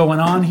what's going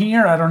on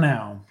here. I don't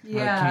know.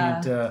 Yeah.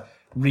 I can't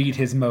read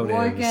his motives.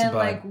 Or again, but,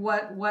 like,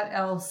 what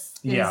else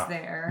is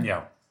there?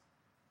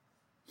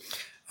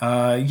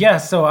 Yeah.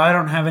 So I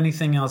don't have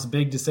anything else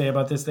big to say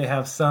about this. They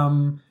have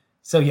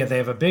they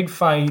have a big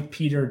fight.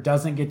 Peter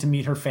doesn't get to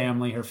meet her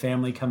family. Her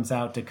family comes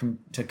out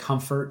to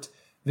comfort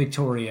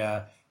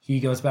Victoria. He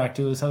goes back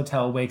to his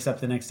hotel, wakes up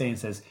the next day and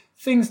says,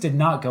 things did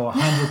not go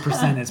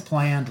 100% as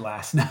planned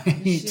last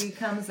night. She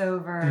comes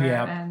over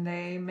and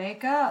they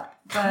make up.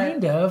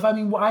 Kind of. I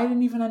mean, I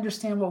didn't even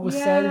understand what was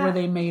said where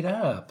they made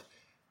up.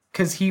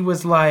 Because he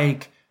was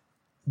like,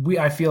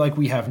 I feel like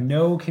we have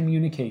no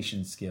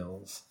communication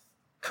skills.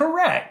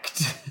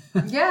 Correct.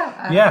 Yeah,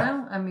 I don't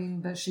know. I mean,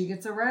 but she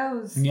gets a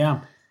rose.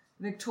 Yeah.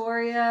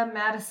 Victoria,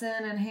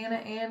 Madison, and Hannah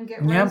Ann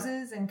get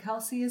roses, and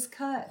Kelsey is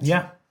cut.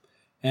 Yeah.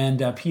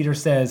 And Peter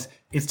says,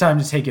 it's time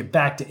to take it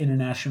back to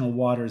international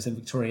waters. And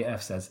Victoria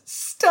F says,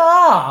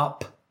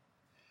 stop!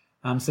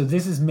 So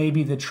this is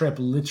maybe the trip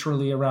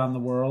literally around the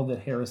world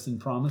that Harrison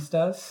promised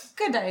us.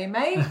 Good day,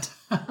 mate.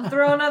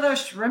 Throw another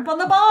shrimp on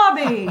the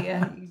barbie.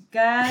 You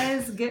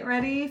guys, get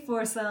ready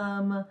for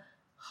some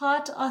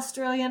hot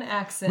Australian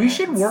accents. We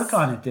should work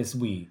on it this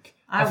week.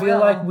 I feel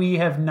like we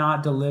have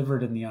not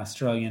delivered in the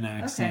Australian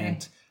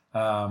accent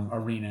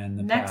arena in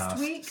the past. Next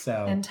week,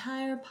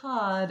 entire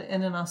pod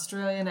in an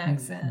Australian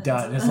accent.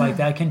 Done. It's like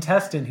that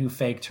contestant who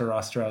faked her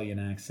Australian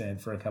accent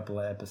for a couple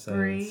of episodes.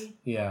 Brie.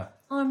 Yeah.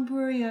 I'm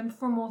Brie. I'm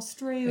from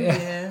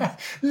Australia.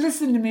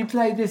 Listen to me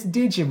play this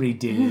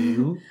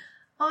didgeridoo.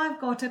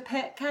 I've got a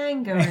pet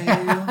kangaroo.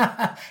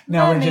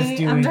 No, we're just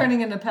doing I'm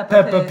turning into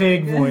Peppa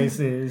Pig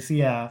voices.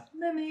 Yeah.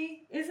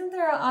 Mummy, isn't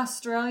there an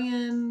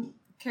Australian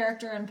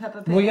character in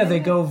Peppa Pig? Well, yeah, they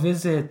go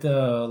visit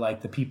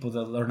the people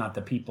that are not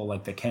the people,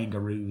 like the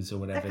kangaroos or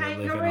whatever that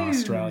live in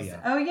Australia.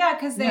 Oh yeah,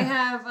 because they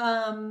have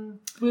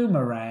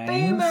boomerangs.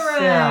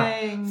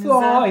 Yeah,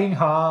 flying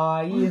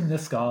high in the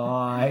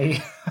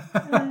sky.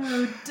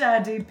 Oh,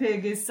 Daddy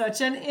Pig is such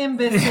an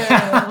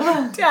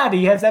imbecile.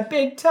 Daddy has a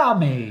big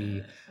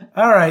tummy.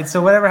 All right,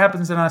 so whatever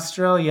happens in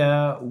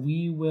Australia,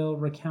 we will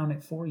recount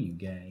it for you,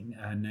 gang,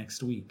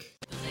 next week.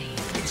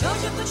 The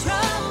Georgia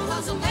Patrol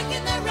wasn't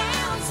making their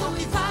rounds, so we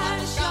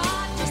fired a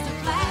shot just to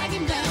flag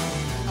him down.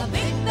 A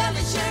big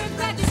belly sheriff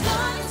grabbed his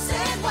gun and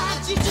said,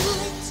 why'd you do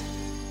it?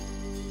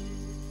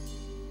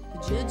 The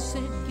judge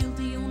said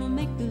guilty on a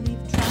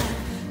make-believe trial.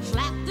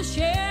 Slapped the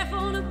sheriff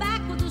on the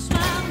back with a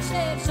smile and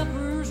said,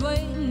 supper's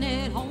waiting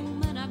at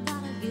home and I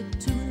gotta get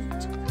to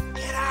it.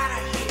 Get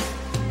out of here.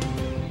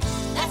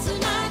 That's the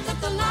night that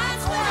the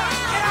lights went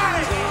out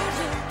in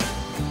Georgia.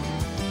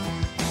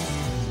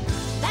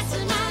 That's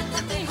the night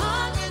that they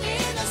hung an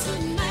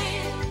innocent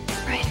man.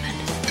 Raymond.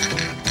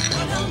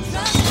 Well, don't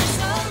trust the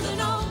soul of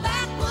no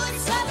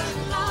backwoods southern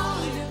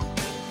lawyer.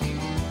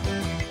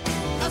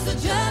 'Cause the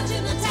judge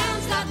in the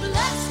town's got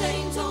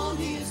bloodstains on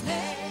his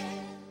head.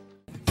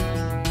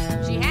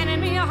 She handed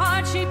me a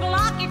heart-shaped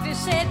locket that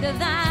said to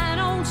thine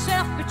own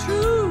self be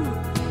true.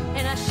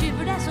 And I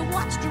shivered as I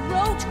watched a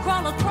roach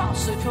crawl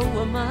across the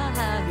toe of my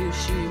high heel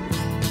shoe.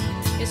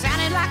 It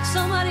sounded like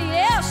somebody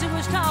else who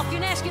was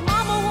talking, asking,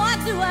 Mama,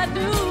 what do I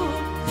do?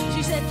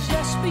 She said,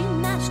 just be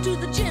nice to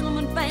the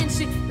gentleman,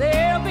 Fancy.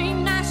 They'll be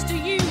nice to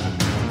you.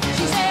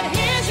 She said,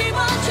 here's your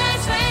one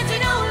chance, Fancy,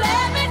 don't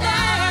let me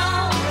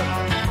down.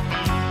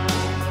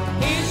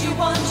 Here's your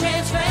one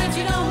chance,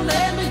 Fancy, don't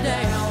let me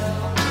down.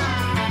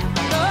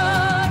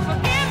 Lord,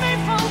 forgive me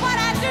for what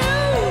I do,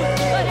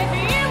 but if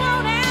you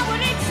won't have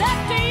it, it's up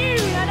to you.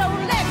 Now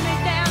don't let me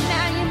down,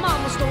 now your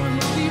mama's gonna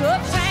move you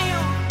uptown.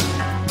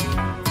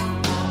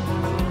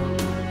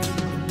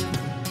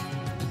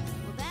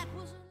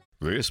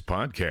 This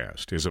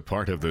podcast is a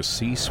part of the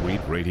C-Suite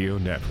Radio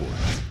Network.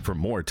 For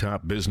more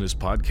top business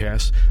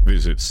podcasts,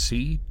 visit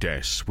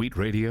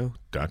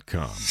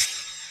c-suiteradio.com.